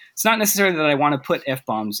it's not necessarily that I want to put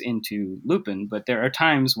F-bombs into Lupin, but there are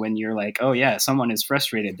times when you're like, oh yeah, someone is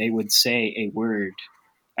frustrated. They would say a word.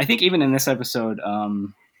 I think even in this episode,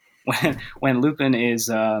 when Lupin is,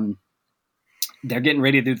 they're getting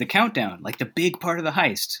ready to do the countdown, like the big part of the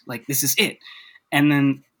heist, like this is it. And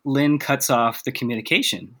then Lin cuts off the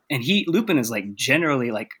communication, and Lupin is like generally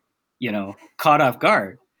like, you know, caught off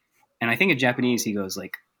guard. And I think in Japanese he goes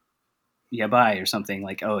like, yabai or something,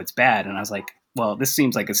 like, oh, it's bad. And I was like, well, this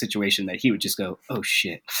seems like a situation that he would just go, oh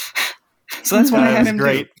shit. So that's what I had him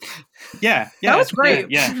do. Yeah. That was great.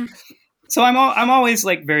 Yeah. So I'm always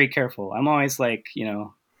like very careful. I'm always like, you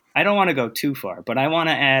know, I don't want to go too far, but I want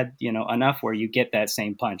to add, you know, enough where you get that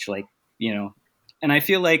same punch, like, you know. And I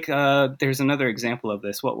feel like there's another example of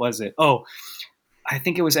this. What was it? Oh, I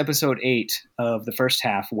think it was episode 8 of the first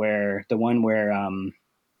half, where the one where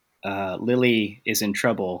Lily is in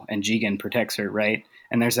trouble and Jigen protects her, right?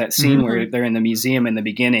 And there's that scene where they're in the museum in the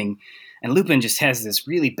beginning, and Lupin just has this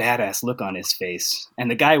really badass look on his face, and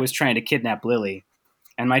the guy was trying to kidnap Lily.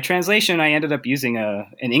 And my translation, I ended up using an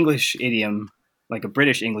English idiom, like a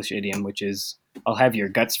British English idiom, which is, I'll have your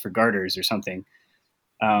guts for garters or something.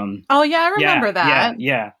 Oh yeah, I remember that.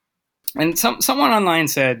 Yeah. And someone online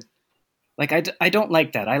said, like, I don't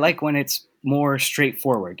like that. I like when it's more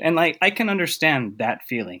straightforward. And like, I can understand that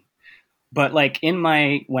feeling. But like when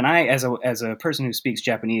I, as a person who speaks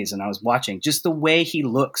Japanese, and I was watching, just the way he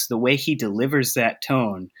looks, the way he delivers that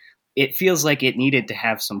tone, it feels like it needed to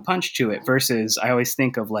have some punch to it, versus I always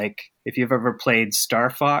think of, like, if you've ever played Star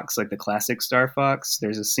Fox, like the classic Star Fox,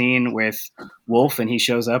 there's a scene with Wolf and he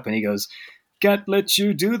shows up and he goes, "Can't let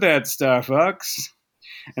you do that, Star Fox."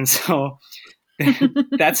 And so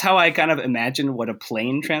that's how I kind of imagine what a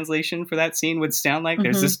plain translation for that scene would sound like.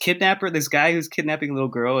 There's this kidnapper, this guy who's kidnapping a little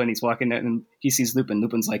girl, and he's walking out and he sees Lupin.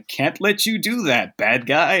 Lupin's like, "Can't let you do that, bad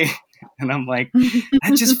guy." And I'm like,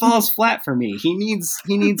 that just falls flat for me. He needs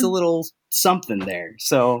a little something there.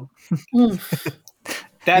 So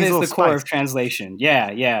that is the core of translation.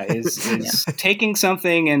 Yeah. Is taking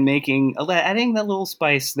something and adding that little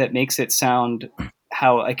spice that makes it sound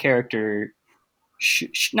how a character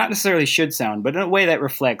not necessarily should sound, but in a way that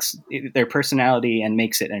reflects their personality and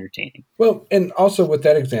makes it entertaining. Well, and also with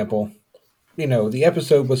that example, you know, the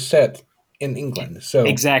episode was set in England, so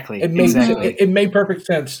exactly it made perfect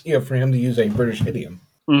sense, you know, for him to use a British idiom.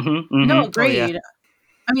 No, agreed. Oh, yeah.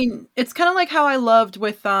 I mean, it's kind of like how I loved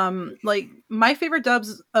with like my favorite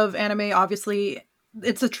dubs of anime. Obviously,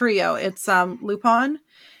 it's a trio. It's Lupin,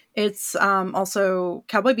 it's also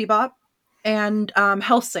Cowboy Bebop, and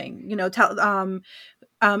Hellsing. You know,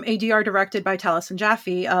 ADR directed by Taliesin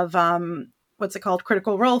Jaffe of what's it called,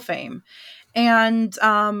 Critical Role fame, and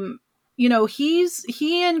you know, he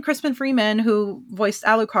and Crispin Freeman, who voiced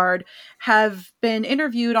Alucard, have been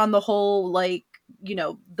interviewed on the whole, like, you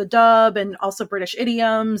know, the dub and also British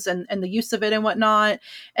idioms and the use of it and whatnot.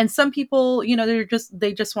 And some people, you know,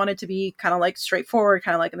 they just wanted to be kind of like straightforward,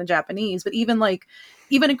 kind of like in the Japanese. But even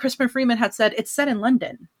in Crispin Freeman had said, it's set in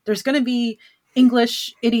London. There's going to be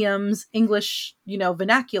English idioms, English, you know,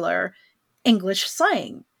 vernacular, English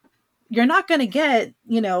slang. You're not going to get,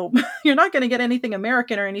 you know, you're not going to get anything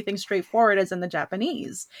American or anything straightforward as in the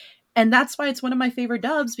Japanese. And that's why it's one of my favorite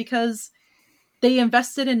dubs, because they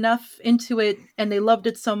invested enough into it and they loved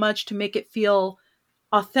it so much to make it feel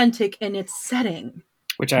authentic in its setting.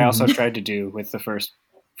 Which I also tried to do with the first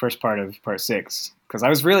part of part 6, because I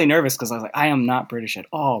was really nervous because I was like, I am not British at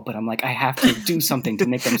all, but I'm like, I have to do something to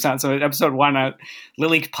make them sound. So in episode 1,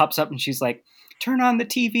 Lily pops up and she's like, turn on the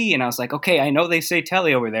TV, and I was like, okay, I know they say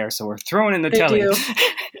telly over there, so we're throwing in the telly.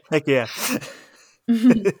 Heck yeah.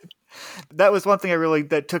 That was one thing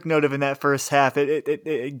that took note of in that first half.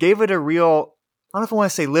 It gave it a real, I don't know if I want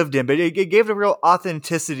to say lived in, but it gave it a real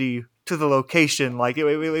authenticity to the location. Like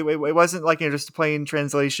it wasn't like, just a plain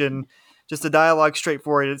translation, just the dialogue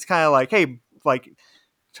straightforward. It's kind of like, hey, like, I'm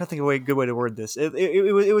trying to think of a good way to word this.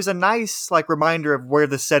 It was a nice like reminder of where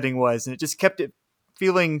the setting was, and it just kept it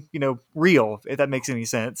feeling, real, if that makes any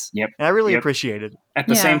sense. Yep. And I really appreciate it. At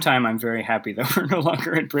the same time, I'm very happy that we're no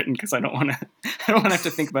longer in Britain, because I don't want to have to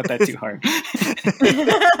think about that too hard.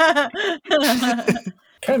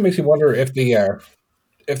 Kind of makes me wonder if the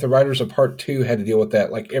writers of part 2 had to deal with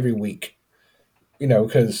that like every week,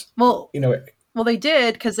 because well, they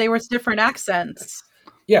did, because they were different accents.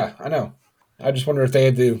 Yeah, I know. I just wonder if they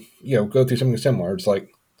had to, go through something similar. It's like,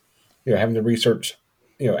 having to research,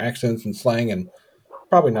 accents and slang, and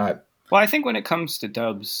probably not. Well, I think when it comes to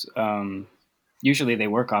dubs, usually they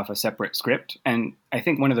work off a separate script. And I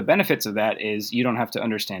think one of the benefits of that is you don't have to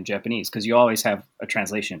understand Japanese, because you always have a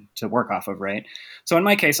translation to work off of, right? So in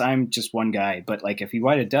my case, I'm just one guy. But like if you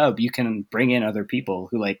write a dub, you can bring in other people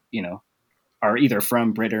who are either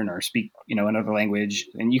from Britain or speak, another language.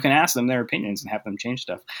 And you can ask them their opinions and have them change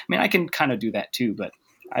stuff. I mean, I can kind of do that too, but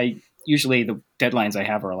usually the deadlines I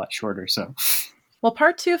have are a lot shorter, so... Well,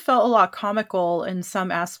 part 2 felt a lot comical in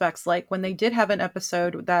some aspects. Like when they did have an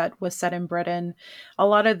episode that was set in Britain, a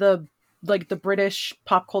lot of the British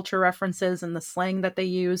pop culture references and the slang that they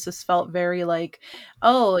use just felt very like,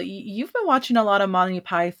 oh, you've been watching a lot of Monty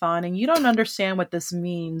Python and you don't understand what this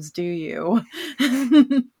means, do you?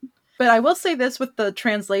 But I will say this with the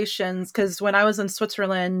translations, because when I was in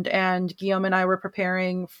Switzerland and Guillaume and I were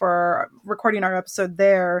preparing for recording our episode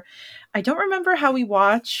there, I don't remember how we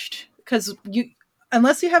watched, because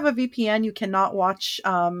unless you have a VPN, you cannot watch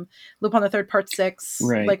Lupin the Third Part 6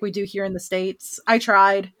 like we do here in the States. I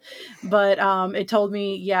tried, but it told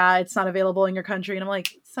me, it's not available in your country. And I'm like,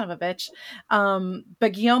 son of a bitch.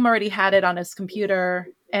 But Guillaume already had it on his computer.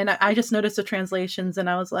 And I just noticed the translations and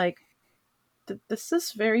I was like, this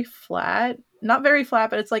is very flat. Not very flat,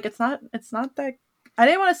 but it's like, it's not that. I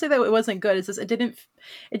didn't want to say that it wasn't good. It's just it didn't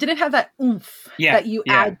have that oomph that you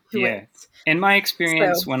add to it. In my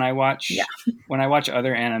experience, when I watch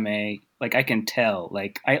other anime, like I can tell,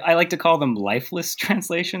 like I like to call them lifeless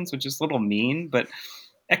translations, which is a little mean, but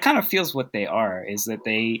it kind of feels what they are, is that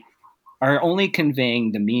they are only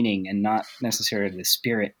conveying the meaning and not necessarily the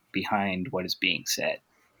spirit behind what is being said.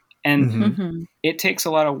 And it takes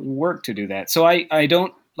a lot of work to do that. So I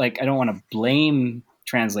don't want to blame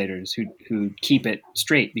translators who keep it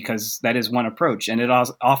straight, because that is one approach, and it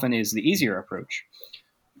often is the easier approach.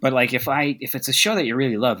 But like if it's a show that you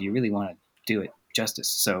really love, you really want to do it justice,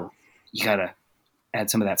 so you gotta add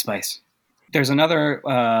some of that spice. There's another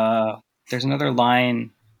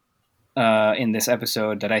line in this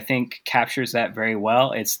episode that I think captures that very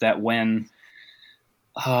well. It's that when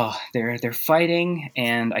they're fighting,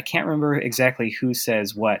 and I can't remember exactly who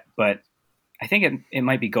says what, but I think it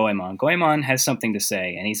might be Goemon. Goemon has something to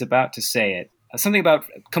say, and he's about to say it. Something about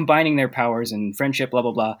combining their powers and friendship, blah,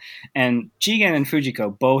 blah, blah. And Jigen and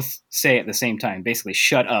Fujiko both say it at the same time, basically,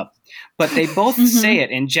 shut up. But they both say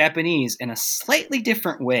it in Japanese in a slightly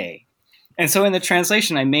different way. And so in the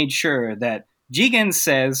translation, I made sure that Jigen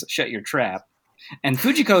says, shut your trap, and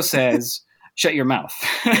Fujiko says, shut your mouth.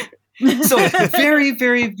 So very,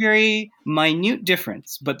 very, very minute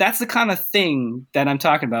difference. But that's the kind of thing that I'm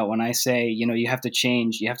talking about when I say, you have to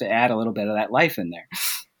change, you have to add a little bit of that life in there.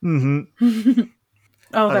 Mm-hmm.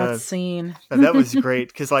 Oh, that scene. That was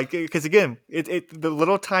great. Because again, the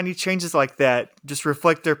little tiny changes like that just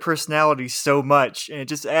reflect their personality so much. And it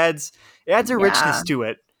just adds a richness to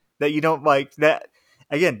it that you don't like that.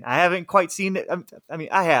 Again, I haven't quite seen it. I mean,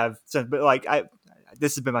 I have, but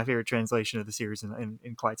this has been my favorite translation of the series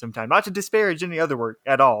in quite some time. Not to disparage any other work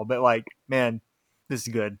at all, but man, this is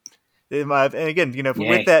good. And again,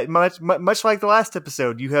 with that, much like the last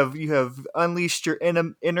episode, you have unleashed your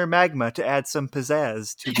inner magma to add some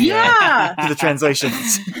pizzazz to the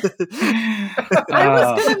translations. I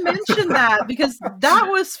was going to mention that because that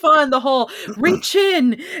was fun. The whole reach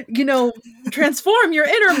in, transform your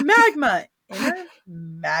inner magma. Inner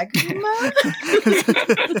magma?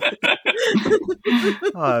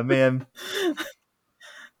 Oh man.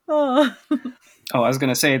 Oh, I was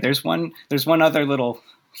gonna say there's one other little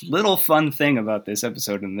little fun thing about this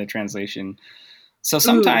episode in the translation. So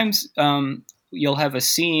sometimes you'll have a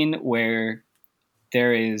scene where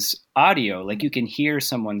there is audio, like you can hear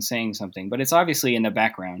someone saying something, but it's obviously in the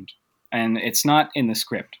background and it's not in the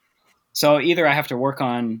script. So either I have to work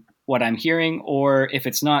on what I'm hearing, or if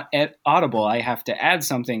it's not audible, I have to add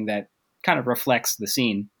something that kind of reflects the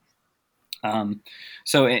scene.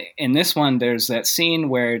 So in this one, there's that scene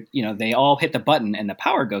where, they all hit the button and the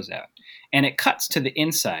power goes out and it cuts to the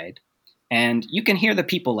inside and you can hear the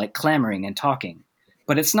people like clamoring and talking.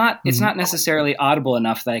 But it's not necessarily audible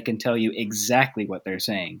enough that I can tell you exactly what they're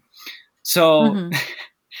saying. So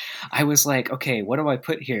I was like, okay, what do I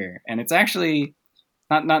put here? And it's actually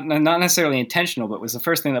not necessarily intentional, but was the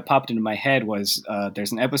first thing that popped into my head was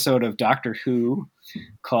there's an episode of Doctor Who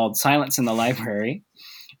called Silence in the Library.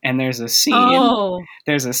 And there's a scene.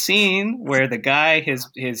 There's a scene where the guy,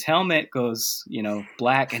 his helmet goes,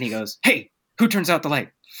 black, and he goes, "Hey, who turns out the light?"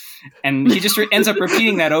 And he just ends up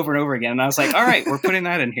repeating that over and over again. And I was like, all right, we're putting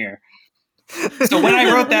that in here. So when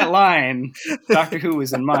I wrote that line, Doctor Who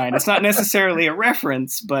was in mind. It's not necessarily a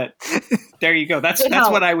reference, but there you go. That's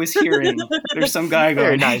what I was hearing. There's some guy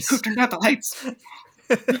going, nice. "Hey, who turned out the lights?"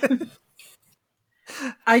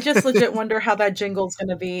 I just legit wonder how that jingle's going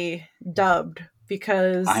to be dubbed,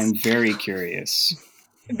 because I'm very curious.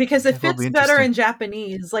 Because it fits better in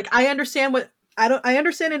Japanese. Like, I understand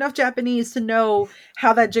enough Japanese to know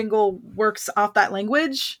how that jingle works off that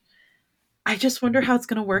language. I just wonder how it's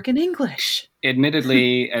going to work in English.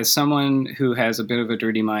 Admittedly, as someone who has a bit of a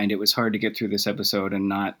dirty mind, it was hard to get through this episode and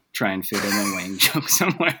not try and fit in a Wang joke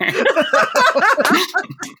somewhere.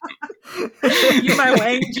 You my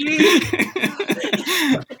Wang G.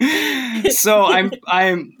 So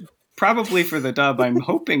I'm probably for the dub, I'm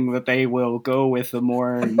hoping that they will go with a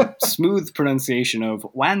more smooth pronunciation of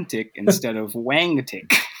Wantik instead of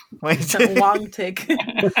Wangtik. Wangtik.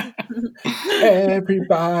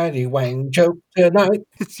 Everybody Wang joke tonight.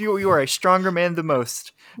 You are a stronger man than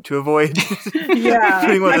most to avoid yeah.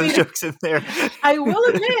 putting one of those jokes in there. I will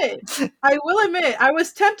admit, I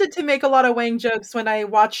was tempted to make a lot of Wang jokes when I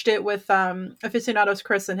watched it with Aficionados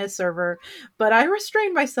Chris and his server, but I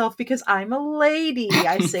restrained myself because I'm a lady,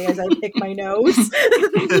 I say as I pick my nose.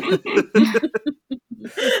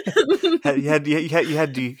 You had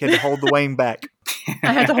to hold the Wang back.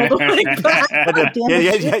 I had to hold the Wang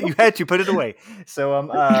back. You had to put it away. So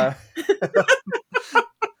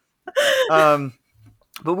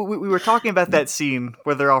but we were talking about that scene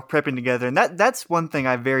where they're all prepping together, and that's one thing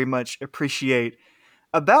I very much appreciate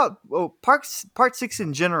about part 6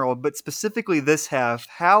 in general, but specifically this half,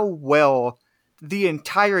 how well the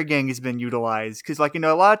entire gang has been utilized. Because,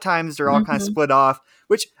 a lot of times they're all kind of split off,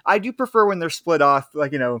 which I do prefer when they're split off.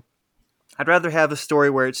 I'd rather have a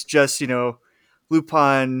story where it's just,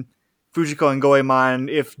 Lupin, Fujiko, and Goemon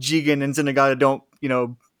if Jigen and Zenigata don't,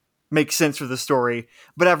 make sense for the story.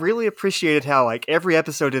 But I've really appreciated how, every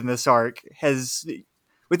episode in this arc has,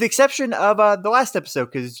 with the exception of the last episode,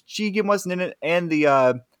 because Jigen wasn't in it, and the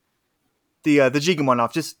Jigen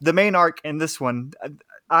one-off, just the main arc in this one,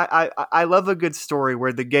 I love a good story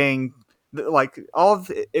where the gang,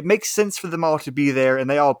 it makes sense for them all to be there, and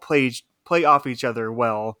they all play off each other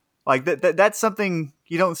well. That's something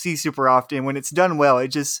you don't see super often. When it's done well,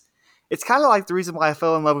 it's kind of like the reason why I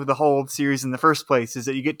fell in love with the whole series in the first place, is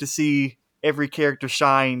that you get to see every character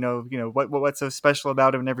shine, what's so special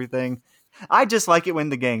about him and everything. I just like it when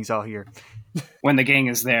the gang's all here. When the gang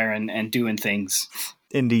is there and doing things.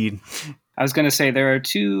 Indeed. I was going to say there are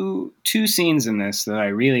two scenes in this that I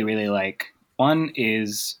really, really like. One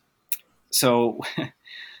is, so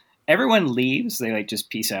everyone leaves, they just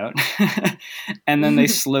peace out. And then they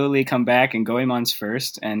slowly come back, and Goemon's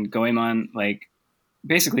first, and Goemon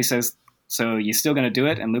basically says, "So you still going to do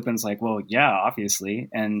it?" And Lupin's like, "Well, yeah, obviously."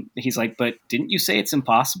 And he's like, "But didn't you say it's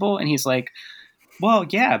impossible?" And he's like, "Well,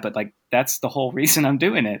 yeah, but that's the whole reason I'm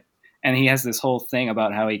doing it." And he has this whole thing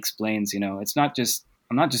about how he explains, it's not just,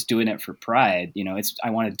 I'm not just doing it for pride, I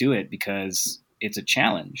want to do it because it's a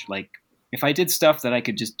challenge. If I did stuff that I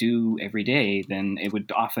could just do every day, then it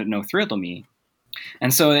would offer no thrill to me.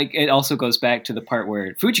 And so it also goes back to the part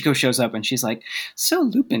where Fujiko shows up and she's like, "So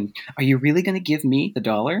Lupin, are you really going to give me the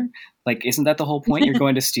 $1? Isn't that the whole point? You're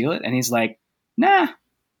going to steal it?" And he's like, "Nah,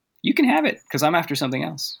 you can have it because I'm after something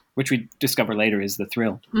else," which we discover later is the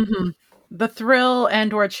thrill. Mm-hmm. The thrill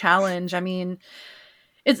and or challenge. I mean,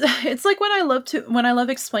 it's like when I love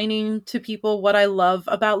explaining to people what I love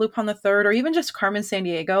about Lupin the Third, or even just Carmen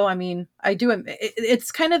Sandiego. I mean, I do.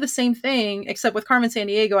 It's kind of the same thing, except with Carmen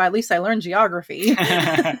Sandiego, at least I learned geography,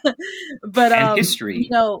 but and history.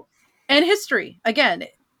 and history. Again,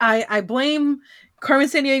 I blame Carmen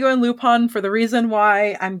Sandiego and Lupin for the reason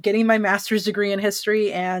why I'm getting my master's degree in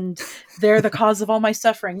history, and they're the cause of all my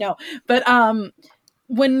suffering. No, but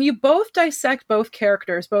when you both dissect both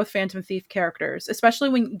characters, both Phantom Thief characters, especially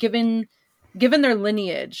when given their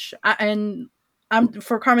lineage, and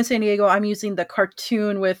for Carmen Sandiego, I'm using the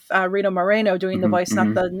cartoon with Rita Moreno doing the voice,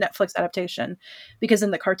 not the Netflix adaptation, because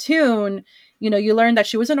in the cartoon, you learn that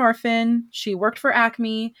she was an orphan. She worked for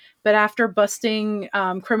Acme, but after busting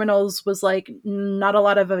criminals was like not a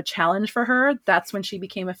lot of a challenge for her. That's when she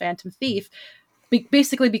became a Phantom Thief,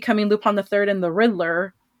 basically becoming Lupin the Third and the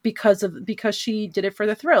Riddler because she did it for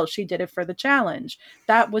the thrill. She did it for the challenge.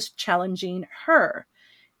 That was challenging her.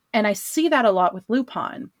 And I see that a lot with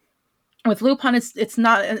Lupin. With Lupin, it's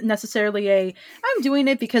not necessarily I'm doing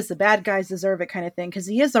it because the bad guys deserve it kind of thing, because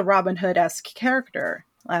he is a Robin Hood-esque character,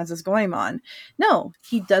 as is Goemon. No,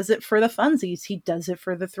 he does it for the funsies. He does it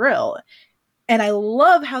for the thrill. And I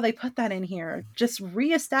love how they put that in here, just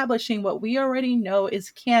reestablishing what we already know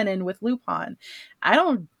is canon with Lupin. I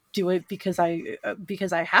don't do it because I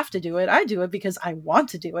have to do it. I do it because I want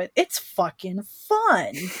to do it. It's fucking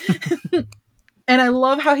fun. And I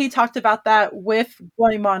love how he talked about that with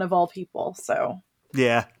Goemon of all people. So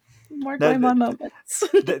yeah, more Goemon moments.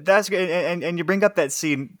 That's great, and you bring up that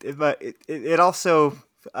scene, but it also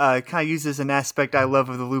kind of uses an aspect I love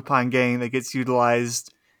of the Lupin gang that gets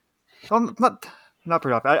utilized. Well, not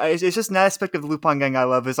pretty often. It's just an aspect of the Lupin gang I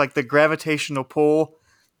love. Is like the gravitational pull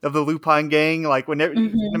of the Lupin gang. Like whenever,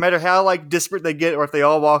 no matter how like disparate they get, or if they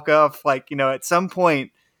all walk off, like at some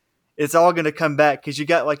point, it's all going to come back, because you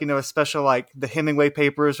got like a special like the Hemingway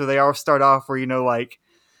papers where they all start off where like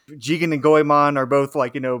Jigen and Goemon are both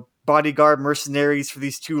like bodyguard mercenaries for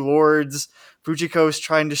these two lords. Fujiko's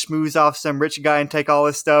trying to schmooze off some rich guy and take all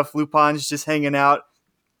his stuff. Lupin's just hanging out,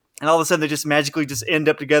 and all of a sudden they just magically just end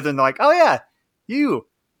up together, and they're like, oh yeah, you,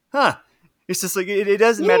 huh? It's just like it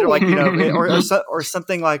doesn't matter, like or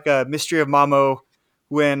something like Mystery of Mamo.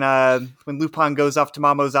 When Lupin goes off to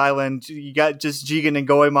Mamo's island, you got just Jigen and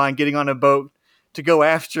Goemon getting on a boat to go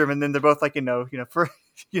after him, and then they're both like,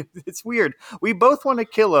 it's weird. We both want to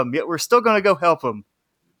kill him, yet we're still going to go help him.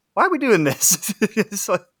 Why are we doing this?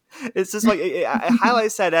 It's just like it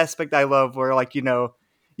highlights that aspect I love, where like you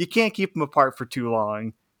can't keep them apart for too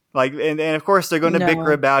long. Like and of course they're going to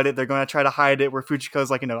bicker about it. They're going to try to hide it. Where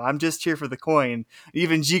Fujiko's like, I'm just here for the coin.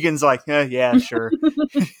 Even Jigen's like, yeah, sure.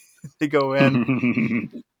 To go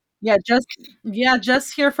in.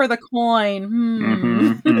 just here for the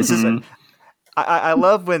coin. It's just I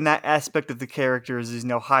love when that aspect of the characters is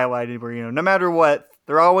highlighted, where no matter what,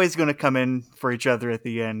 they're always going to come in for each other at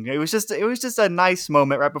the end. It was just a nice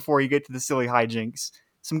moment right before you get to the silly hijinks.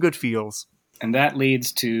 Some good feels. And that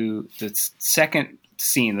leads to the second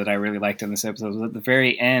scene that I really liked in this episode, was at the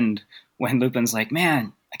very end when Lupin's like,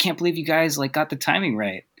 man, I can't believe you guys like got the timing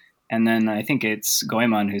right. And then I think it's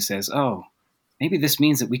Goemon who says, oh, maybe this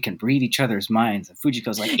means that we can read each other's minds. And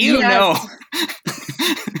Fujiko's like, know.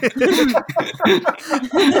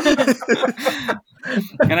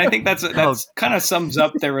 And I think that's kind of sums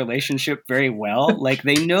up their relationship very well. Like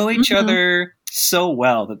they know each other so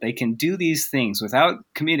well that they can do these things without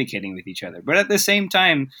communicating with each other. But at the same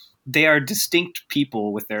time, they are distinct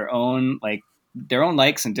people with their own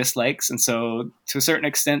likes and dislikes, and so to a certain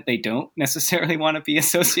extent they don't necessarily want to be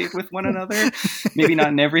associated with one another. Maybe not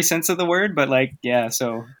in every sense of the word, but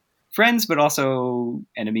so friends, but also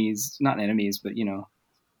enemies. Not enemies, but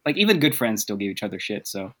like even good friends still give each other shit.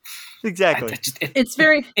 So exactly,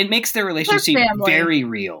 it makes their relationship seem very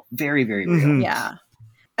real, very, very real. Yeah.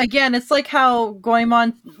 Again, it's like how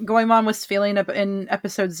Goemon was feeling in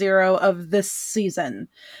episode 0 of this season,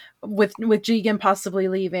 with Jigen possibly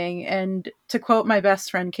leaving. And to quote my best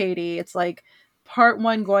friend Katie, it's like part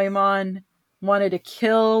 1 Goemon wanted to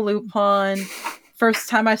kill Lupin. First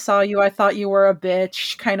time I saw you, I thought you were a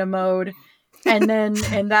bitch kind of mode. And then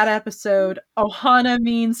in that episode, Ohana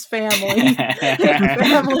means family.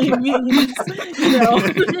 Family means,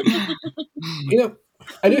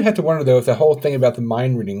 I do have to wonder though if the whole thing about the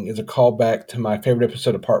mind reading is a callback to my favorite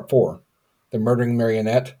episode of part 4, the murdering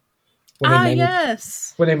marionette.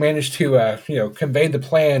 Yes. When they managed to, convey the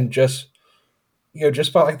plan just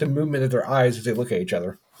by like the movement of their eyes as they look at each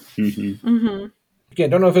other. Mm-hmm. Mm-hmm. Again,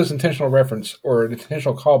 don't know if it was intentional reference or an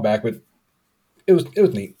intentional callback, but it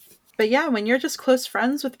was neat. But yeah, when you're just close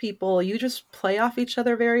friends with people, you just play off each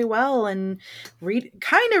other very well and read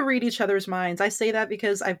each other's minds. I say that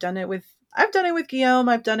because I've done it with Guillaume.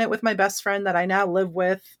 I've done it with my best friend that I now live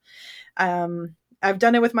with. I've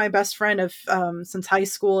done it with my best friend of since high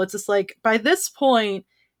school. It's just like by this point,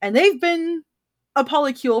 and they've been a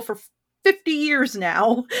polycule for 50 years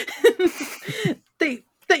now. they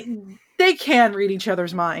they can read each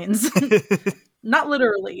other's minds. Not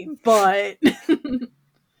literally, but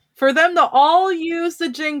for them to all use the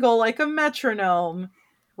jingle like a metronome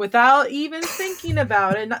without even thinking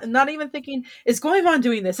about it, not even thinking, is Goemon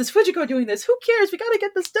doing this? Is Fujiko doing this? Who cares? We got to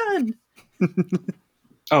get this done.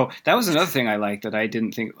 Oh, that was another thing I liked that I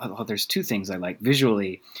didn't think. Oh, there's two things I like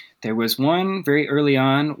visually. There was one very early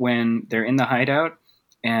on when they're in the hideout,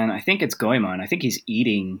 and I think it's Goemon. I think he's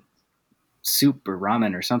eating soup or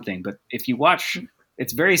ramen or something. But if you watch,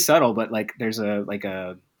 it's very subtle. But like, there's a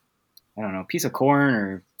I don't know, piece of corn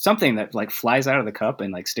or something that like flies out of the cup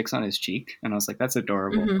and like sticks on his cheek, and I was like, that's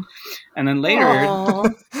adorable. Mm-hmm. And then later,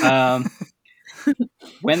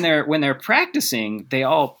 when they're practicing, they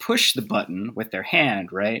all push the button with their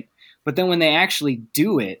hand, right? But then when they actually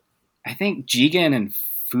do it, I think Jigen and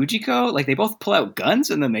Fujiko, like they both pull out guns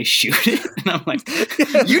and then they shoot it. And I'm like,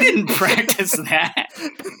 you didn't practice that.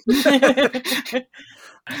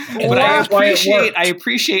 But I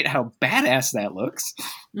appreciate how badass that looks.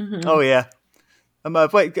 Mm-hmm. Oh yeah.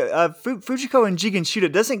 Fujiko and Jigen shoot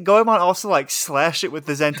it. Doesn't Goemon also like slash it with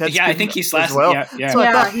the Zantetsuken? Yeah, I think he slashed as well. it. Yeah.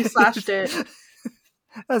 Yeah, he slashed it.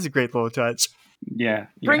 That's a great little touch. Yeah.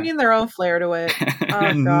 Bringing their own flair to it.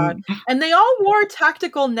 Oh god. And they all wore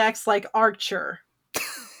tactical necks like Archer.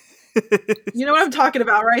 You know what I'm talking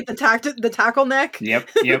about, right? The tackle neck. Yep.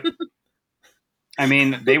 I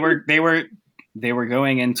mean, they were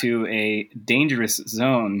going into a dangerous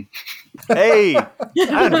zone. Hey,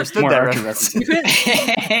 I understood More that Archer reference.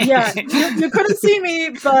 You couldn't see me,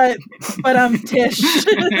 but I'm Tish.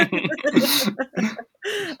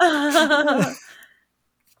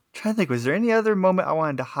 Trying to think, was there any other moment I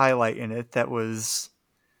wanted to highlight in it that was...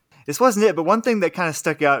 This wasn't it, but one thing that kind of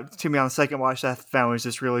stuck out to me on the second watch that I found was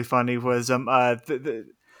just really funny was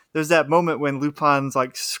there's that moment when Lupin's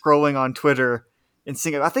like scrolling on Twitter and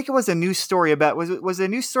seeing, I think it was a news story about, was it a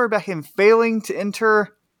news story about him failing to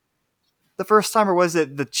enter the first time, or was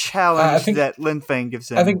it the challenge that Lin Fang gives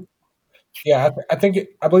him? I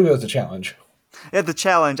believe it was a challenge. Yeah, the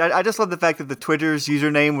challenge. I just love the fact that the Twitter's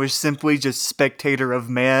username was simply just Spectator of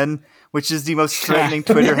Man, which is the most threatening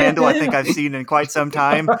Twitter handle I think I've seen in quite some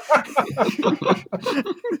time.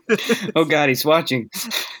 Oh God, he's watching.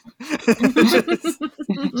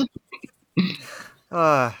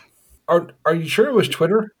 Are you sure it was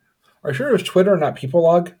Twitter? Are you sure it was Twitter, not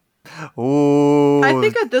PeopleLog? Oh, I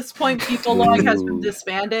think at this point, PeopleLog has been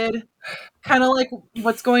disbanded. Kind of like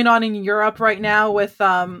what's going on in Europe right now with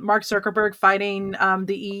Mark Zuckerberg fighting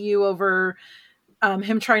the EU over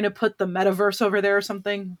him trying to put the metaverse over there or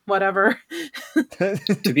something, whatever.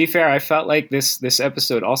 To be fair, I felt like this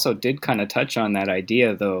episode also did kind of touch on that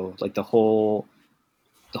idea, though, like the whole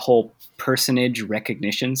personage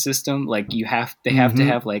recognition system. Like they have to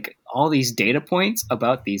have like all these data points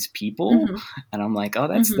about these people, and I'm like, oh,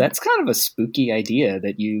 that's kind of a spooky idea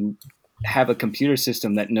that you have a computer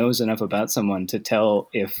system that knows enough about someone to tell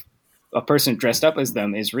if a person dressed up as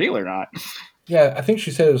them is real or not. Yeah, I think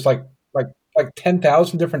she said it was like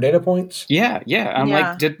 10,000 different data points. Yeah. I'm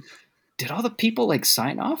like, did all the people like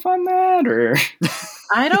sign off on that, or?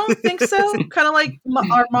 I don't think so. Kind of like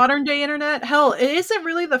our modern day internet. Hell, it isn't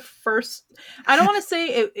really the first. I don't want to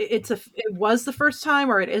say it was the first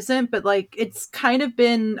time, or it isn't, but like it's kind of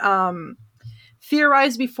been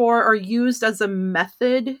theorized before or used as a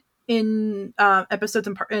method in episodes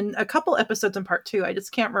in a couple episodes in part 2. I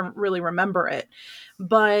just can't really remember it,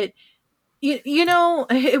 but you know,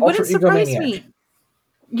 it wouldn't surprise me.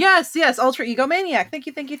 Yes, Ultra Egomaniac. Thank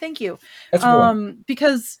you. That's cool.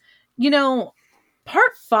 Because you know,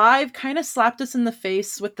 part 5 kind of slapped us in the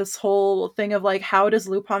face with this whole thing of like, how does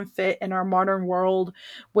Lupin fit in our modern world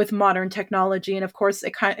with modern technology? And of course,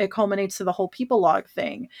 it culminates to the whole PeopleLog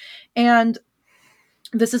thing. And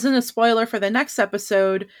this isn't a spoiler for the next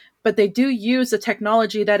episode, but they do use a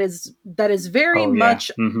technology that is very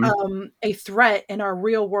much a threat in our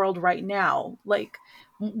real world right now. Like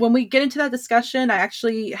when we get into that discussion, I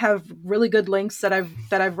actually have really good links that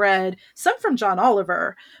I've read, some from John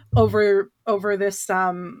Oliver, over this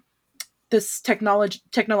this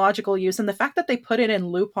technological use, and the fact that they put it in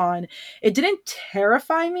Lupin, it didn't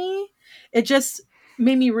terrify me. It just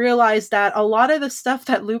made me realize that a lot of the stuff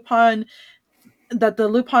that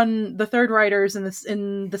the third writers in the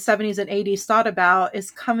 70s and 80s thought about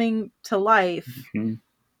is coming to life.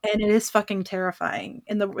 And it is fucking terrifying.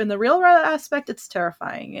 In the real world aspect, it's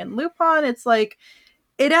terrifying. In Lupin, it's like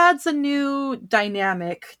it adds a new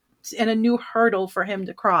dynamic and a new hurdle for him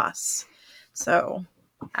to cross. So,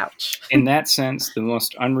 ouch. In that sense, the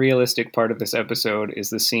most unrealistic part of this episode is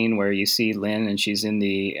the scene where you see Lynn and she's in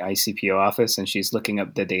the ICPO office and she's looking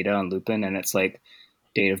up the data on Lupin, and it's like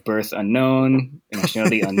date of birth unknown,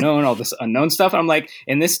 nationality unknown, all this unknown stuff. I'm like,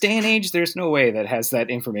 in this day and age, there's no way that has that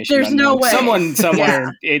information. There's unknown. no way. Someone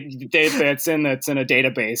somewhere that's in a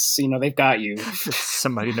database. They've got you.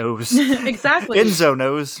 Somebody knows. Exactly. Enzo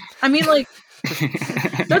knows. I mean, like,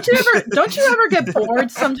 don't you ever get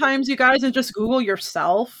bored sometimes, you guys, and just Google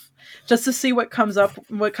yourself just to see what comes up?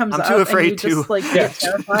 I'm too afraid and you just, like, get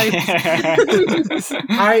terrified.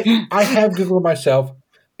 I have Googled myself,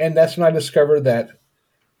 and that's when I discovered that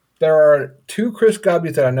there are 2 Chris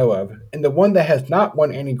Godbys that I know of, and the one that has not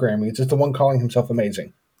won any Grammys is the one calling himself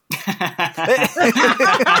amazing.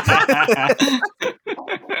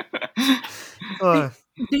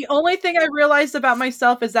 The only thing I realized about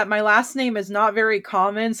myself is that my last name is not very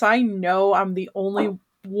common, so I know I'm the only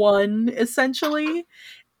one, essentially.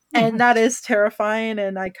 And that is terrifying,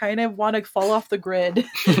 and I kind of want to fall off the grid.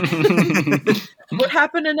 What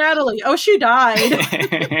happened to Natalie? Oh, she died.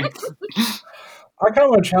 I kind of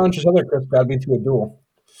want to challenge this other Chris Godby to a duel.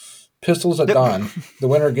 Pistols at Dawn. The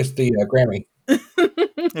winner gets the Grammy.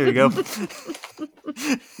 There you go.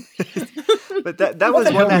 But that What was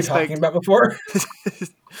the hell one were we aspect. talking about before?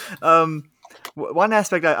 One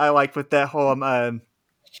aspect I liked with that whole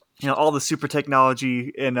all the super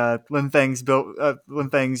technology in Lin Feng's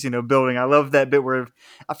building. I love that bit where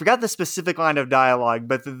I forgot the specific line of dialogue,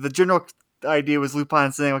 but the general idea was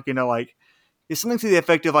Lupin saying it's something to the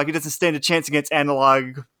effect of he doesn't stand a chance against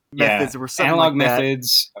analog methods or something. Analog like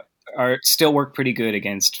methods still work pretty good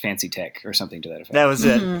against fancy tech or something to that effect. That was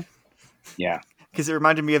it. Mm-hmm. Yeah. Because it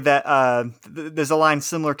reminded me of that. There's a line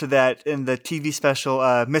similar to that in the TV special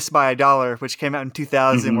 "Missed by a Dollar," which came out in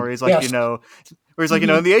 2000, where he's like, Yes. where he's like,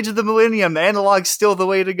 in the age of the millennium, the analog's still the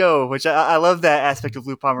way to go. Which I love that aspect of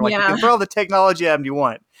Lupin. Where you can throw all the technology at him you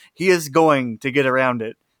want, he is going to get around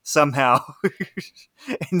it somehow,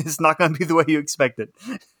 and it's not going to be the way you expect it.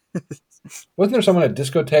 Wasn't there someone at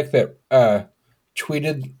Discotech that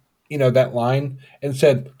tweeted, that line and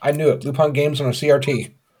said, "I knew it. Lupin Games on a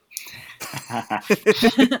CRT."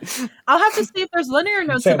 I'll have to see if there's linear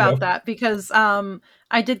notes Same about though. that, because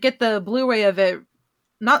I did get the Blu-ray of it,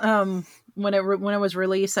 not when it was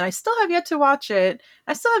released, and I still have yet to watch it.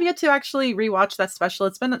 I still have yet to actually rewatch that special.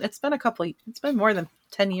 It's been more than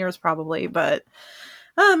 10 years probably, but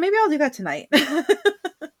maybe I'll do that tonight.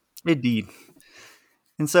 Indeed.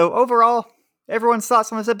 And so overall, everyone's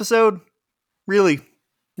thoughts on this episode, really,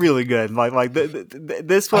 really good.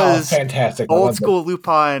 This was fantastic. I old loved it. school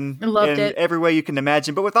Lupin I loved in it. every way you can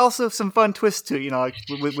imagine, but with also some fun twists to it.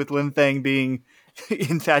 With Lin Feng being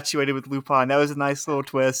infatuated with Lupin, that was a nice little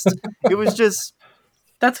twist. It was just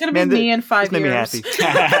That's gonna be me in 5 made me years. happy.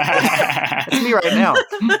 That's me right now.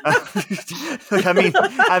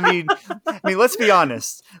 I mean, let's be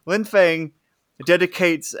honest. Lin Feng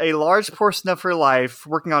dedicates a large portion of her life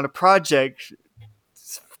working on a project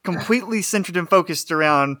completely centered and focused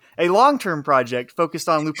around a long-term project focused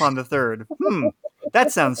on Lupin III.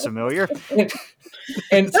 That sounds familiar.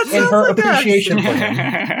 And sounds her like us. appreciation for him.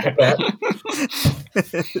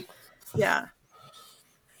 With that. Yeah.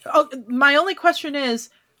 Oh, my only question is,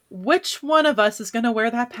 which one of us is going to wear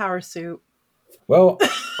that power suit? Well,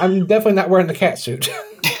 I'm definitely not wearing the cat suit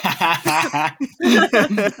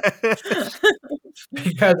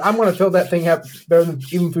because I'm going to fill that thing up better than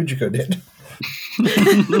even Fujiko did.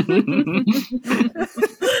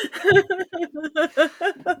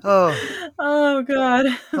 Oh God.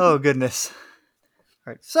 Oh, goodness.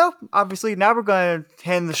 All right. So, obviously, now we're going to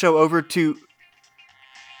hand the show over to...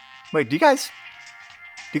 Wait, do you guys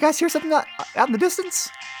hear something out in the distance?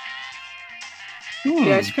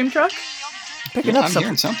 The ice cream truck? Picking up I'm something.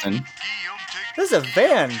 hearing something. There's a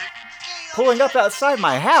van pulling up outside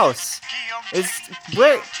my house. All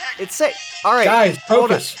right. Guys, hold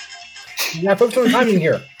focus. Yeah, focus on the timing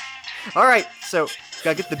here. on. All right. So,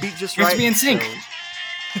 gotta get the beat just You have right. to be in sync.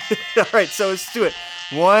 So- all right. So let's do it.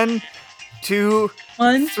 1, 2,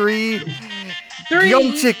 1, 3. 3.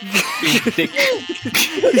 Yum chick.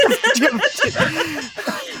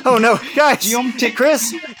 Oh no, guys! Yum chick.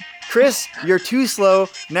 Chris, you're too slow.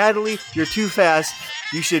 Natalie, you're too fast.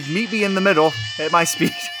 You should meet me in the middle at my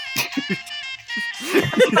speed.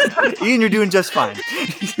 Ian, you're doing just fine.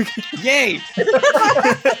 Yay!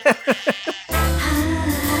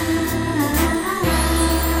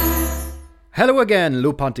 Hello again,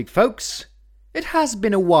 Lupontic folks. It has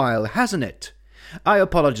been a while, hasn't it? I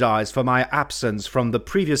apologize for my absence from the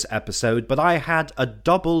previous episode, but I had a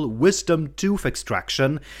double wisdom tooth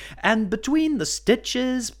extraction, and between the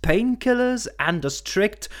stitches, painkillers, and a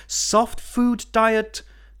strict soft food diet,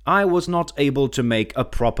 I was not able to make a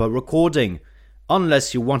proper recording,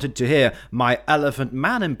 unless you wanted to hear my Elephant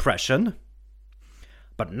Man impression.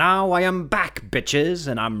 But now I am back, bitches,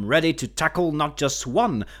 and I'm ready to tackle not just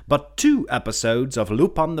 1, but 2 episodes of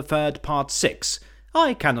Lupin the Third Part 6.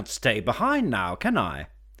 I cannot stay behind now, can I?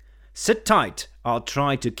 Sit tight, I'll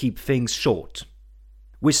try to keep things short.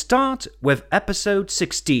 We start with episode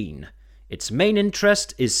 16. Its main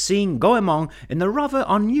interest is seeing Goemon in a rather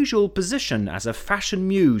unusual position as a fashion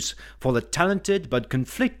muse for the talented but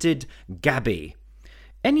conflicted Gabi.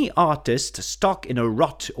 Any artist stuck in a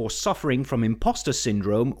rut or suffering from imposter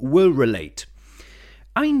syndrome will relate.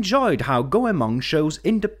 I enjoyed how Goemon shows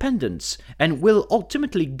independence and will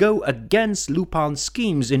ultimately go against Lupin's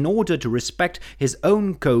schemes in order to respect his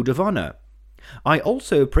own code of honor. I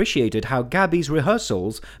also appreciated how Gabi's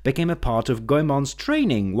rehearsals became a part of Goemon's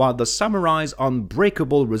training, while the samurai's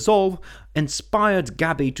unbreakable resolve inspired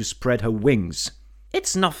Gabi to spread her wings.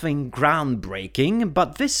 It's nothing groundbreaking,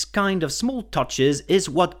 but this kind of small touches is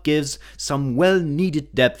what gives some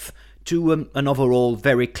well-needed depth to an overall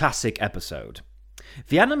very classic episode.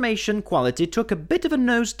 The animation quality took a bit of a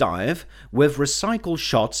nosedive, with recycled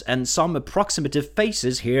shots and some approximative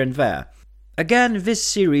faces here and there. Again, this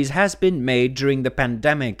series has been made during the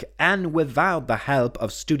pandemic and without the help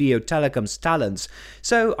of Studio Telecom's talents,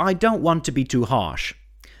 so I don't want to be too harsh.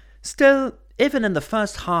 Still, even in the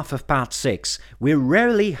first half of Part 6, we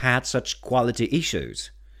rarely had such quality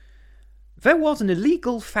issues. There was an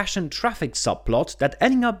illegal fashion traffic subplot that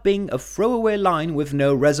ended up being a throwaway line with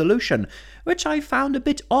no resolution, which I found a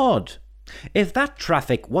bit odd. If that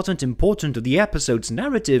traffic wasn't important to the episode's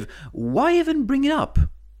narrative, why even bring it up?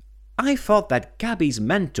 I thought that Gabi's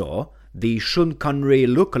mentor, the Shun Kunri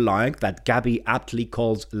lookalike that Gabi aptly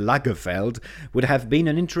calls Lagerfeld, would have been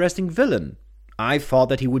an interesting villain. I thought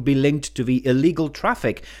that he would be linked to the illegal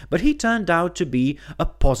traffic, but he turned out to be a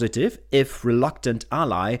positive, if reluctant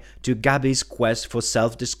ally to Gabi's quest for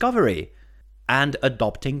self-discovery. And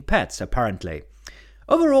adopting pets, apparently.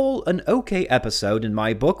 Overall, an okay episode in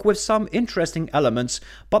my book with some interesting elements,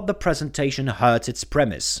 but the presentation hurt its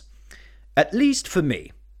premise. At least for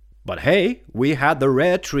me. But hey, we had the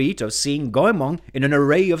rare treat of seeing Goemon in an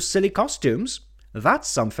array of silly costumes. That's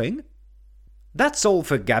something. That's all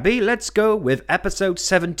for Gabi, let's go with episode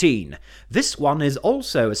 17. This one is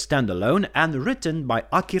also a standalone and written by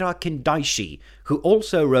Akira Kindaishi, who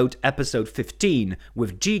also wrote episode 15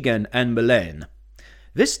 with Jigen and Melaine.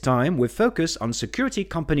 This time we focus on security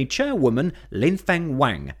company chairwoman Linfeng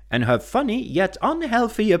Wang and her funny yet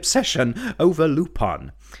unhealthy obsession over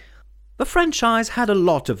Lupin. The franchise had a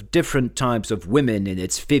lot of different types of women in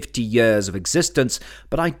its 50 years of existence,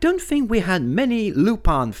 but I don't think we had many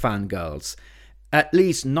Lupin fangirls. At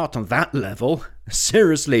least not on that level.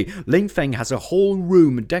 Seriously, Linfeng has a whole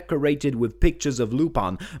room decorated with pictures of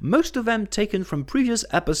Lupin, most of them taken from previous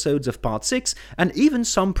episodes of Part 6 and even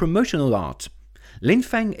some promotional art.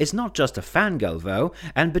 Linfeng is not just a fangirl though,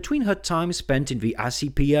 and between her time spent in the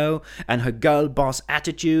ICPO and her girl boss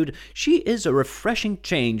attitude, she is a refreshing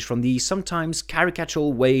change from the sometimes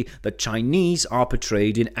caricatural way the Chinese are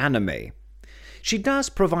portrayed in anime. She does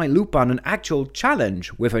provide Lupin an actual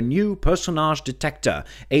challenge with her new personage detector,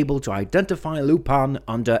 able to identify Lupin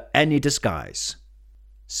under any disguise.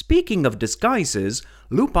 Speaking of disguises,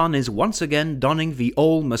 Lupin is once again donning the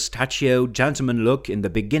old mustachio gentleman look in the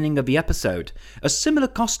beginning of the episode. A similar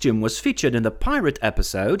costume was featured in the pirate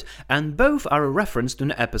episode, and both are a reference to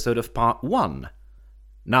an episode of Part 1.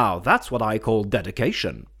 Now that's what I call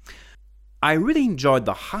dedication. I really enjoyed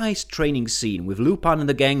the heist training scene with Lupin and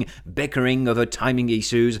the gang bickering over timing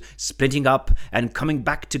issues, splitting up, and coming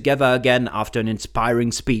back together again after an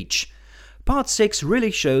inspiring speech. Part 6 really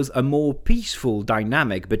shows a more peaceful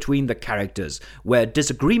dynamic between the characters, where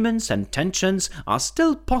disagreements and tensions are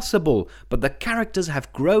still possible, but the characters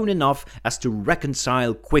have grown enough as to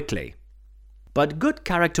reconcile quickly. But good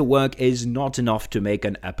character work is not enough to make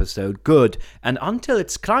an episode good, and until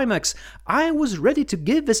its climax, I was ready to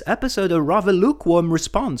give this episode a rather lukewarm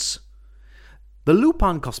response. The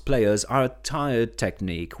Lupin cosplayers are a tired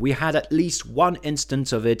technique. We had at least one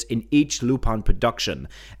instance of it in each Lupin production,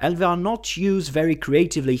 and they are not used very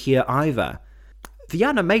creatively here either. The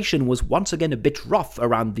animation was once again a bit rough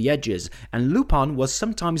around the edges, and Lupin was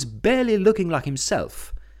sometimes barely looking like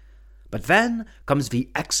himself. But then comes the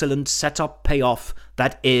excellent setup payoff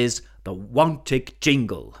that is the one-tick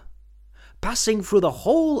jingle. Passing through the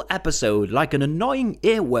whole episode like an annoying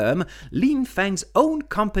earworm, Linfeng's own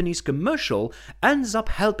company's commercial ends up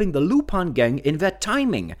helping the Lupin gang in their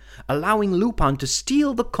timing, allowing Lupin to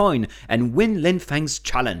steal the coin and win Linfeng's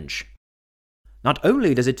challenge. Not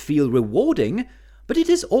only does it feel rewarding, but it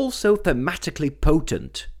is also thematically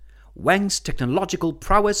potent. Wang's technological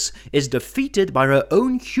prowess is defeated by her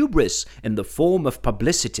own hubris in the form of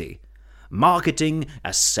publicity. Marketing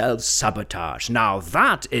as self-sabotage. Now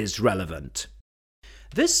that is relevant.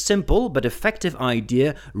 This simple but effective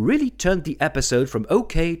idea really turned the episode from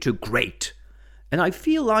okay to great. And I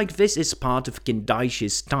feel like this is part of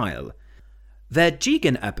Kindaishi's style. Their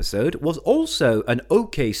Jigen episode was also an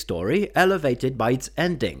okay story elevated by its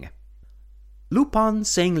ending. Lupin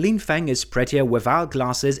saying Lin Feng is prettier without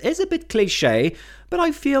glasses is a bit cliché, but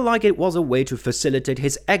I feel like it was a way to facilitate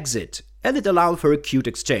his exit, and it allowed for a cute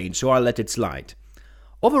exchange, so I let it slide.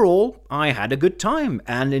 Overall, I had a good time,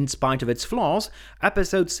 and in spite of its flaws,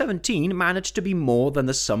 episode 17 managed to be more than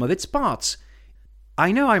the sum of its parts.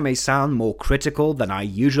 I know I may sound more critical than I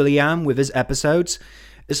usually am with his episodes,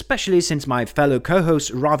 especially since my fellow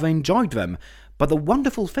co-hosts rather enjoyed them, but the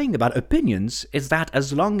wonderful thing about opinions is that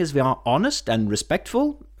as long as they are honest and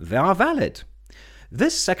respectful, they are valid.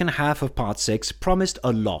 This second half of part 6 promised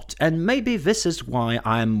a lot, and maybe this is why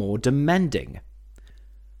I am more demanding.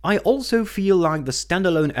 I also feel like the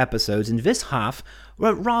standalone episodes in this half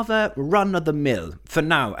were rather run-of-the-mill, for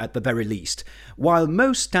now at the very least, while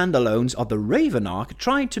most standalones of the Raven arc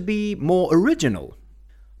tried to be more original.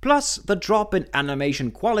 Plus, the drop in animation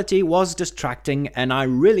quality was distracting, and I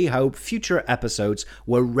really hope future episodes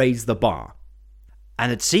will raise the bar.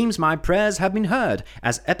 And it seems my prayers have been heard,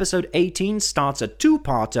 as episode 18 starts a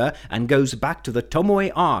two-parter and goes back to the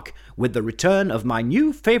Tomoe arc, with the return of my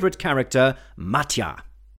new favorite character, Matya.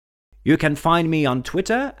 You can find me on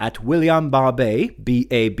Twitter at William Barbey,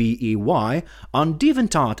 B-A-B-E-Y, on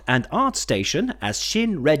DeviantArt and ArtStation as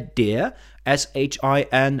Shin Red Deer,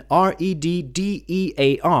 ShinRedDear,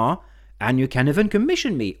 and you can even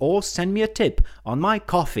commission me or send me a tip on my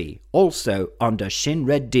coffee, also under Shin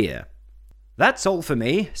Red Deer. That's all for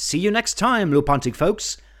me. See you next time, Lupantic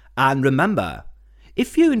folks. And remember,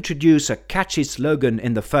 if you introduce a catchy slogan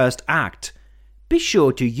in the first act, be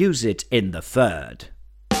sure to use it in the third.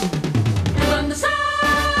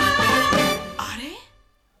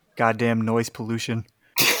 Goddamn noise pollution.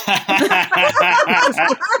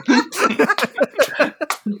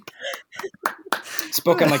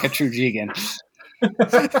 Spoken like a true Jigen.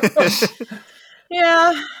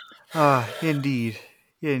 Yeah. Indeed.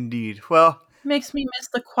 Indeed. Well, Makes me miss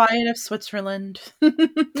the quiet of Switzerland.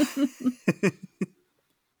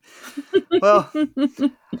 well,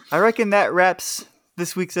 I reckon that wraps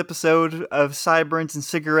this week's episode of Sideburns and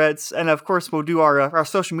Cigarettes, and of course we'll do our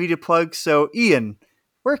social media plugs. So, Ian,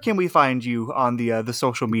 where can we find you on the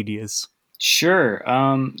social medias? Sure.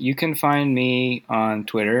 You can find me on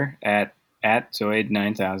Twitter at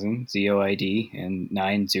Zoid9000, Z-O-I-D, and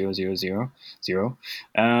 9000.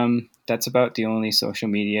 That's about the only social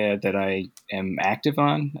media that I am active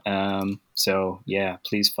on. So yeah,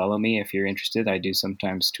 please follow me if you're interested. I do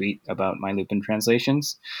sometimes tweet about my Lupin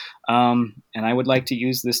translations. And I would like to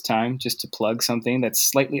use this time just to plug something that's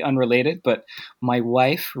slightly unrelated, but my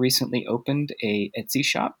wife recently opened a Etsy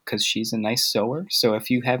shop because she's a nice sewer. So if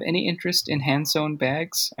you have any interest in hand-sewn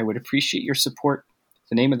bags, I would appreciate your support.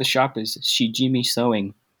 The name of the shop is Shijimi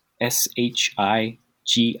Sewing, Shigimi.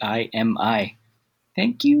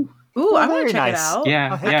 Thank you. Ooh, I want very to check nice. it out.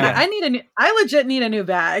 Yeah, heck yeah. I legit need a new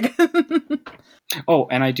bag. Oh,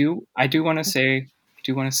 and I do want to say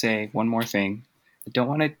one more thing. I don't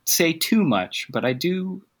want to say too much, but I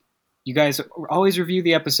do. You guys always review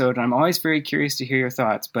the episode, and I'm always very curious to hear your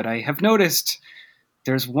thoughts. But I have noticed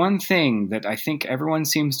there's one thing that I think everyone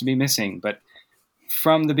seems to be missing. But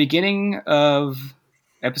from the beginning of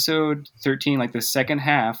episode 13, like the second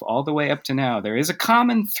half, all the way up to now, there is a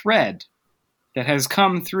common thread that has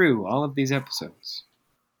come through all of these episodes.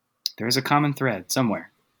 There is a common thread somewhere.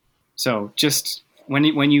 So just when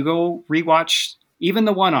you go rewatch even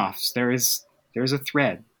the one-offs, there's a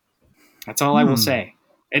thread. That's all I will say.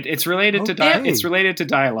 It's related to it's related to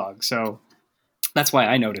dialogue. So that's why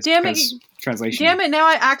I noticed. Damn it! Translation. Damn it! Now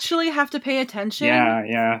I actually have to pay attention.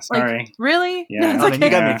 Yeah. Sorry. Like, really? Yeah. That's Oh, then you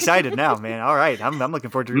got me Yeah. excited now, man. All right, I'm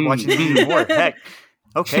looking forward to rewatching it even more. Heck,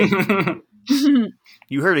 okay,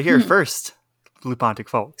 you heard it here first, Lupantic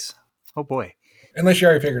folks. Oh boy. Unless you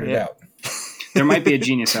already figured it out. There might be a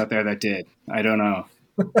genius out there that did. I don't know.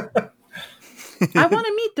 I want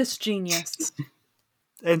to meet this genius.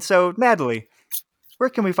 And so, Natalie, where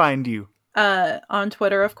can we find you? On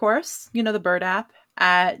Twitter, of course. You know, the Bird app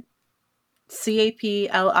at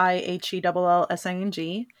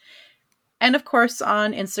CAPLIHELLSING. And of course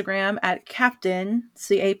on Instagram at Captain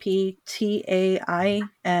CAPTAIN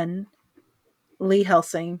Lee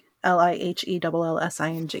Helsing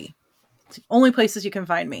LIHELLSING. It's the only places you can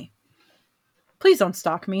find me. Please don't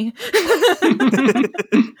stalk me.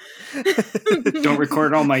 Don't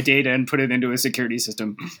record all my data and put it into a security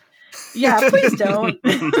system. Yeah, please don't.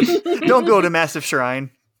 Don't build a massive shrine.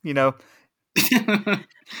 You know,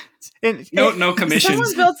 And No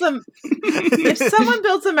commissions. If someone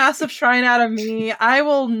builds a massive shrine out of me, I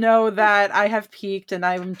will know that I have peaked and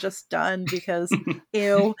I'm just done because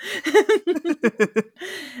ew.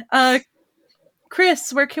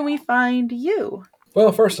 Chris, where can we find you?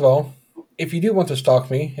 Well, first of all, if you do want to stalk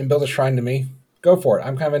me and build a shrine to me, go for it.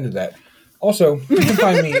 I'm kind of into that. Also, you can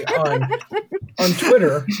find me on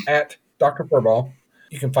Twitter at Dr. Furball.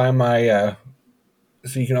 You can find my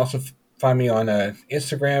so you can also find me on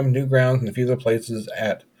Instagram, Newgrounds, and a few other places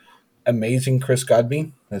at Amazing Chris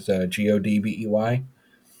Godby. That's Godbey. You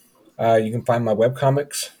can find my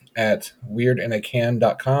webcomics at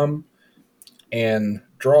weirdandIcan.com and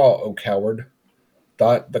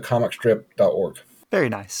drawocoward.thecomicstrip.org. very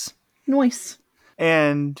nice. Nice.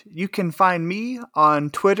 And you can find me on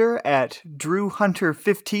Twitter at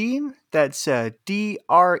DrewHunter15. That's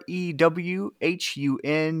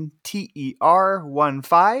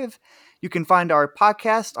DrewHunter15. You can find our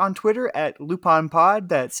podcast on Twitter at LupinPod.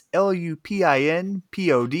 That's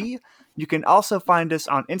LUPINPOD. You can also find us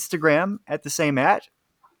on Instagram at the same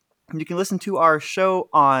 @. You can listen to our show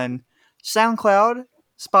on SoundCloud,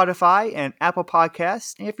 Spotify, and Apple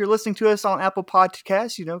Podcasts. And if you're listening to us on Apple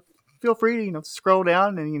Podcasts, feel free to scroll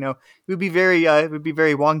down, and it would be very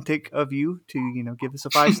Wongtic of you to give us a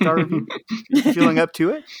 5-star review if you're feeling up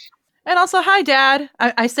to it. And also, hi, Dad.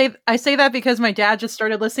 I say that because my dad just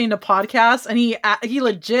started listening to podcasts, and he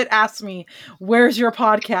legit asked me, "Where's your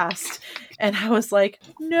podcast?" And I was like,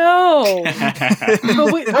 "No."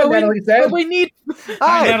 but we need.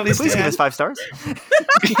 Hi, Natalie's please give dad. us 5 stars.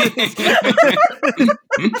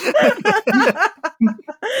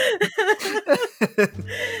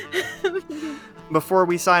 Before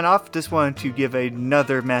we sign off, just wanted to give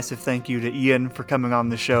another massive thank you to Ian for coming on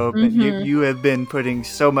the show. Mhm. You have been putting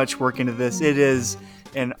so much work into this. It is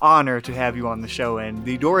an honor to have you on the show, and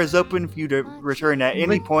the door is open for you to return at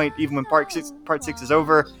any point, even when part six is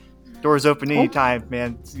over. Doors open anytime,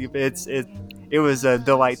 man. It was a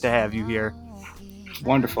delight to have you here.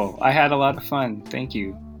 Wonderful. I had a lot of fun. Thank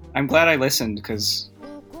you. I'm glad I listened because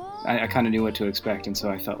I kind of knew what to expect, and so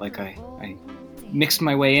I felt like I mixed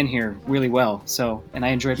my way in here really well. So, and I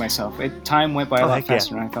enjoyed myself. Time went by a lot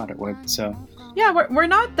faster than I thought it would. So, yeah, we're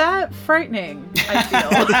not that frightening, I feel.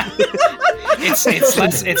 it's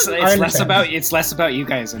less about you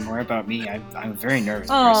guys and more about me. I'm a very nervous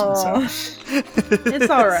person. So. It's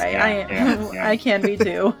all right. Yeah. I can be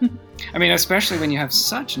too. I mean, especially when you have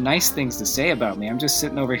such nice things to say about me. I'm just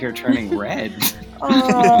sitting over here turning red.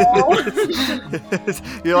 Oh.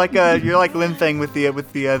 You're like Lin Feng with the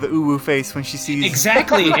uwu face when she sees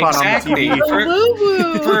exactly. On the TV.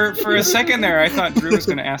 For a second there, I thought Drew was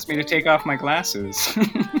going to ask me to take off my glasses.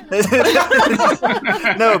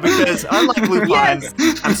 No, because unlike Lupin, Yes.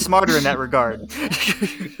 I'm smarter in that regard.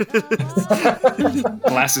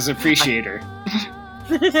 Glasses appreciator.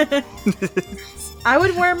 I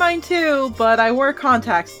would wear mine too, but I wore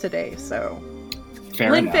contacts today, so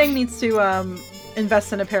Fair Lin enough. Feng needs to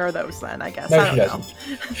invest in a pair of those then, I guess. No, I she don't doesn't.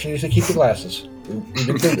 She needs to keep the glasses. We've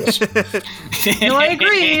been through this. No, I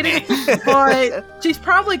agreed. But she's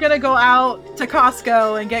probably gonna go out to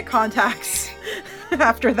Costco and get contacts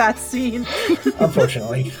after that scene.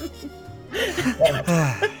 Unfortunately. Damn it.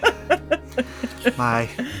 My.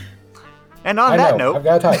 And on I that know. note, I've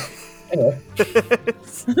got a type. Anyway.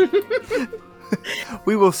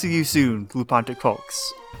 we will see you soon, Lupontic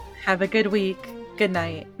folks. Have a good week. Good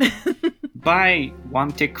night. Bye,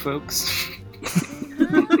 Wontic folks.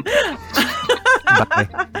 Bye.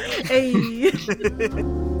 Hey.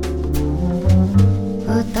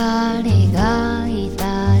 二人がいた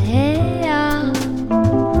部屋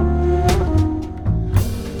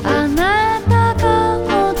あなたが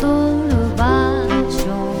戻る場所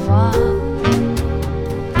は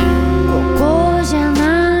ここじゃ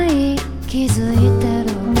ない気づいて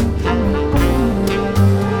る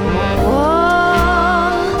もう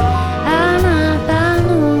あなたの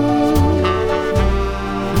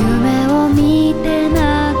夢を見て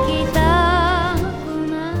泣きたく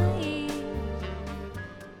ない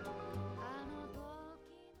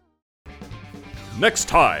Next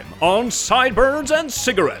time on Sideburns and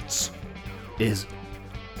Cigarettes. Is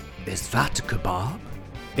that a kebab?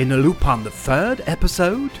 In a Lupin the Third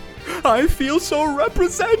episode? I feel so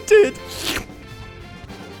represented!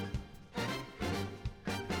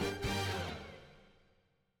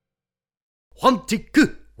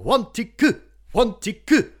 Wantiku, Wantiku,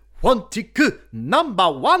 Wantiku, Wantiku,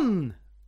 #1!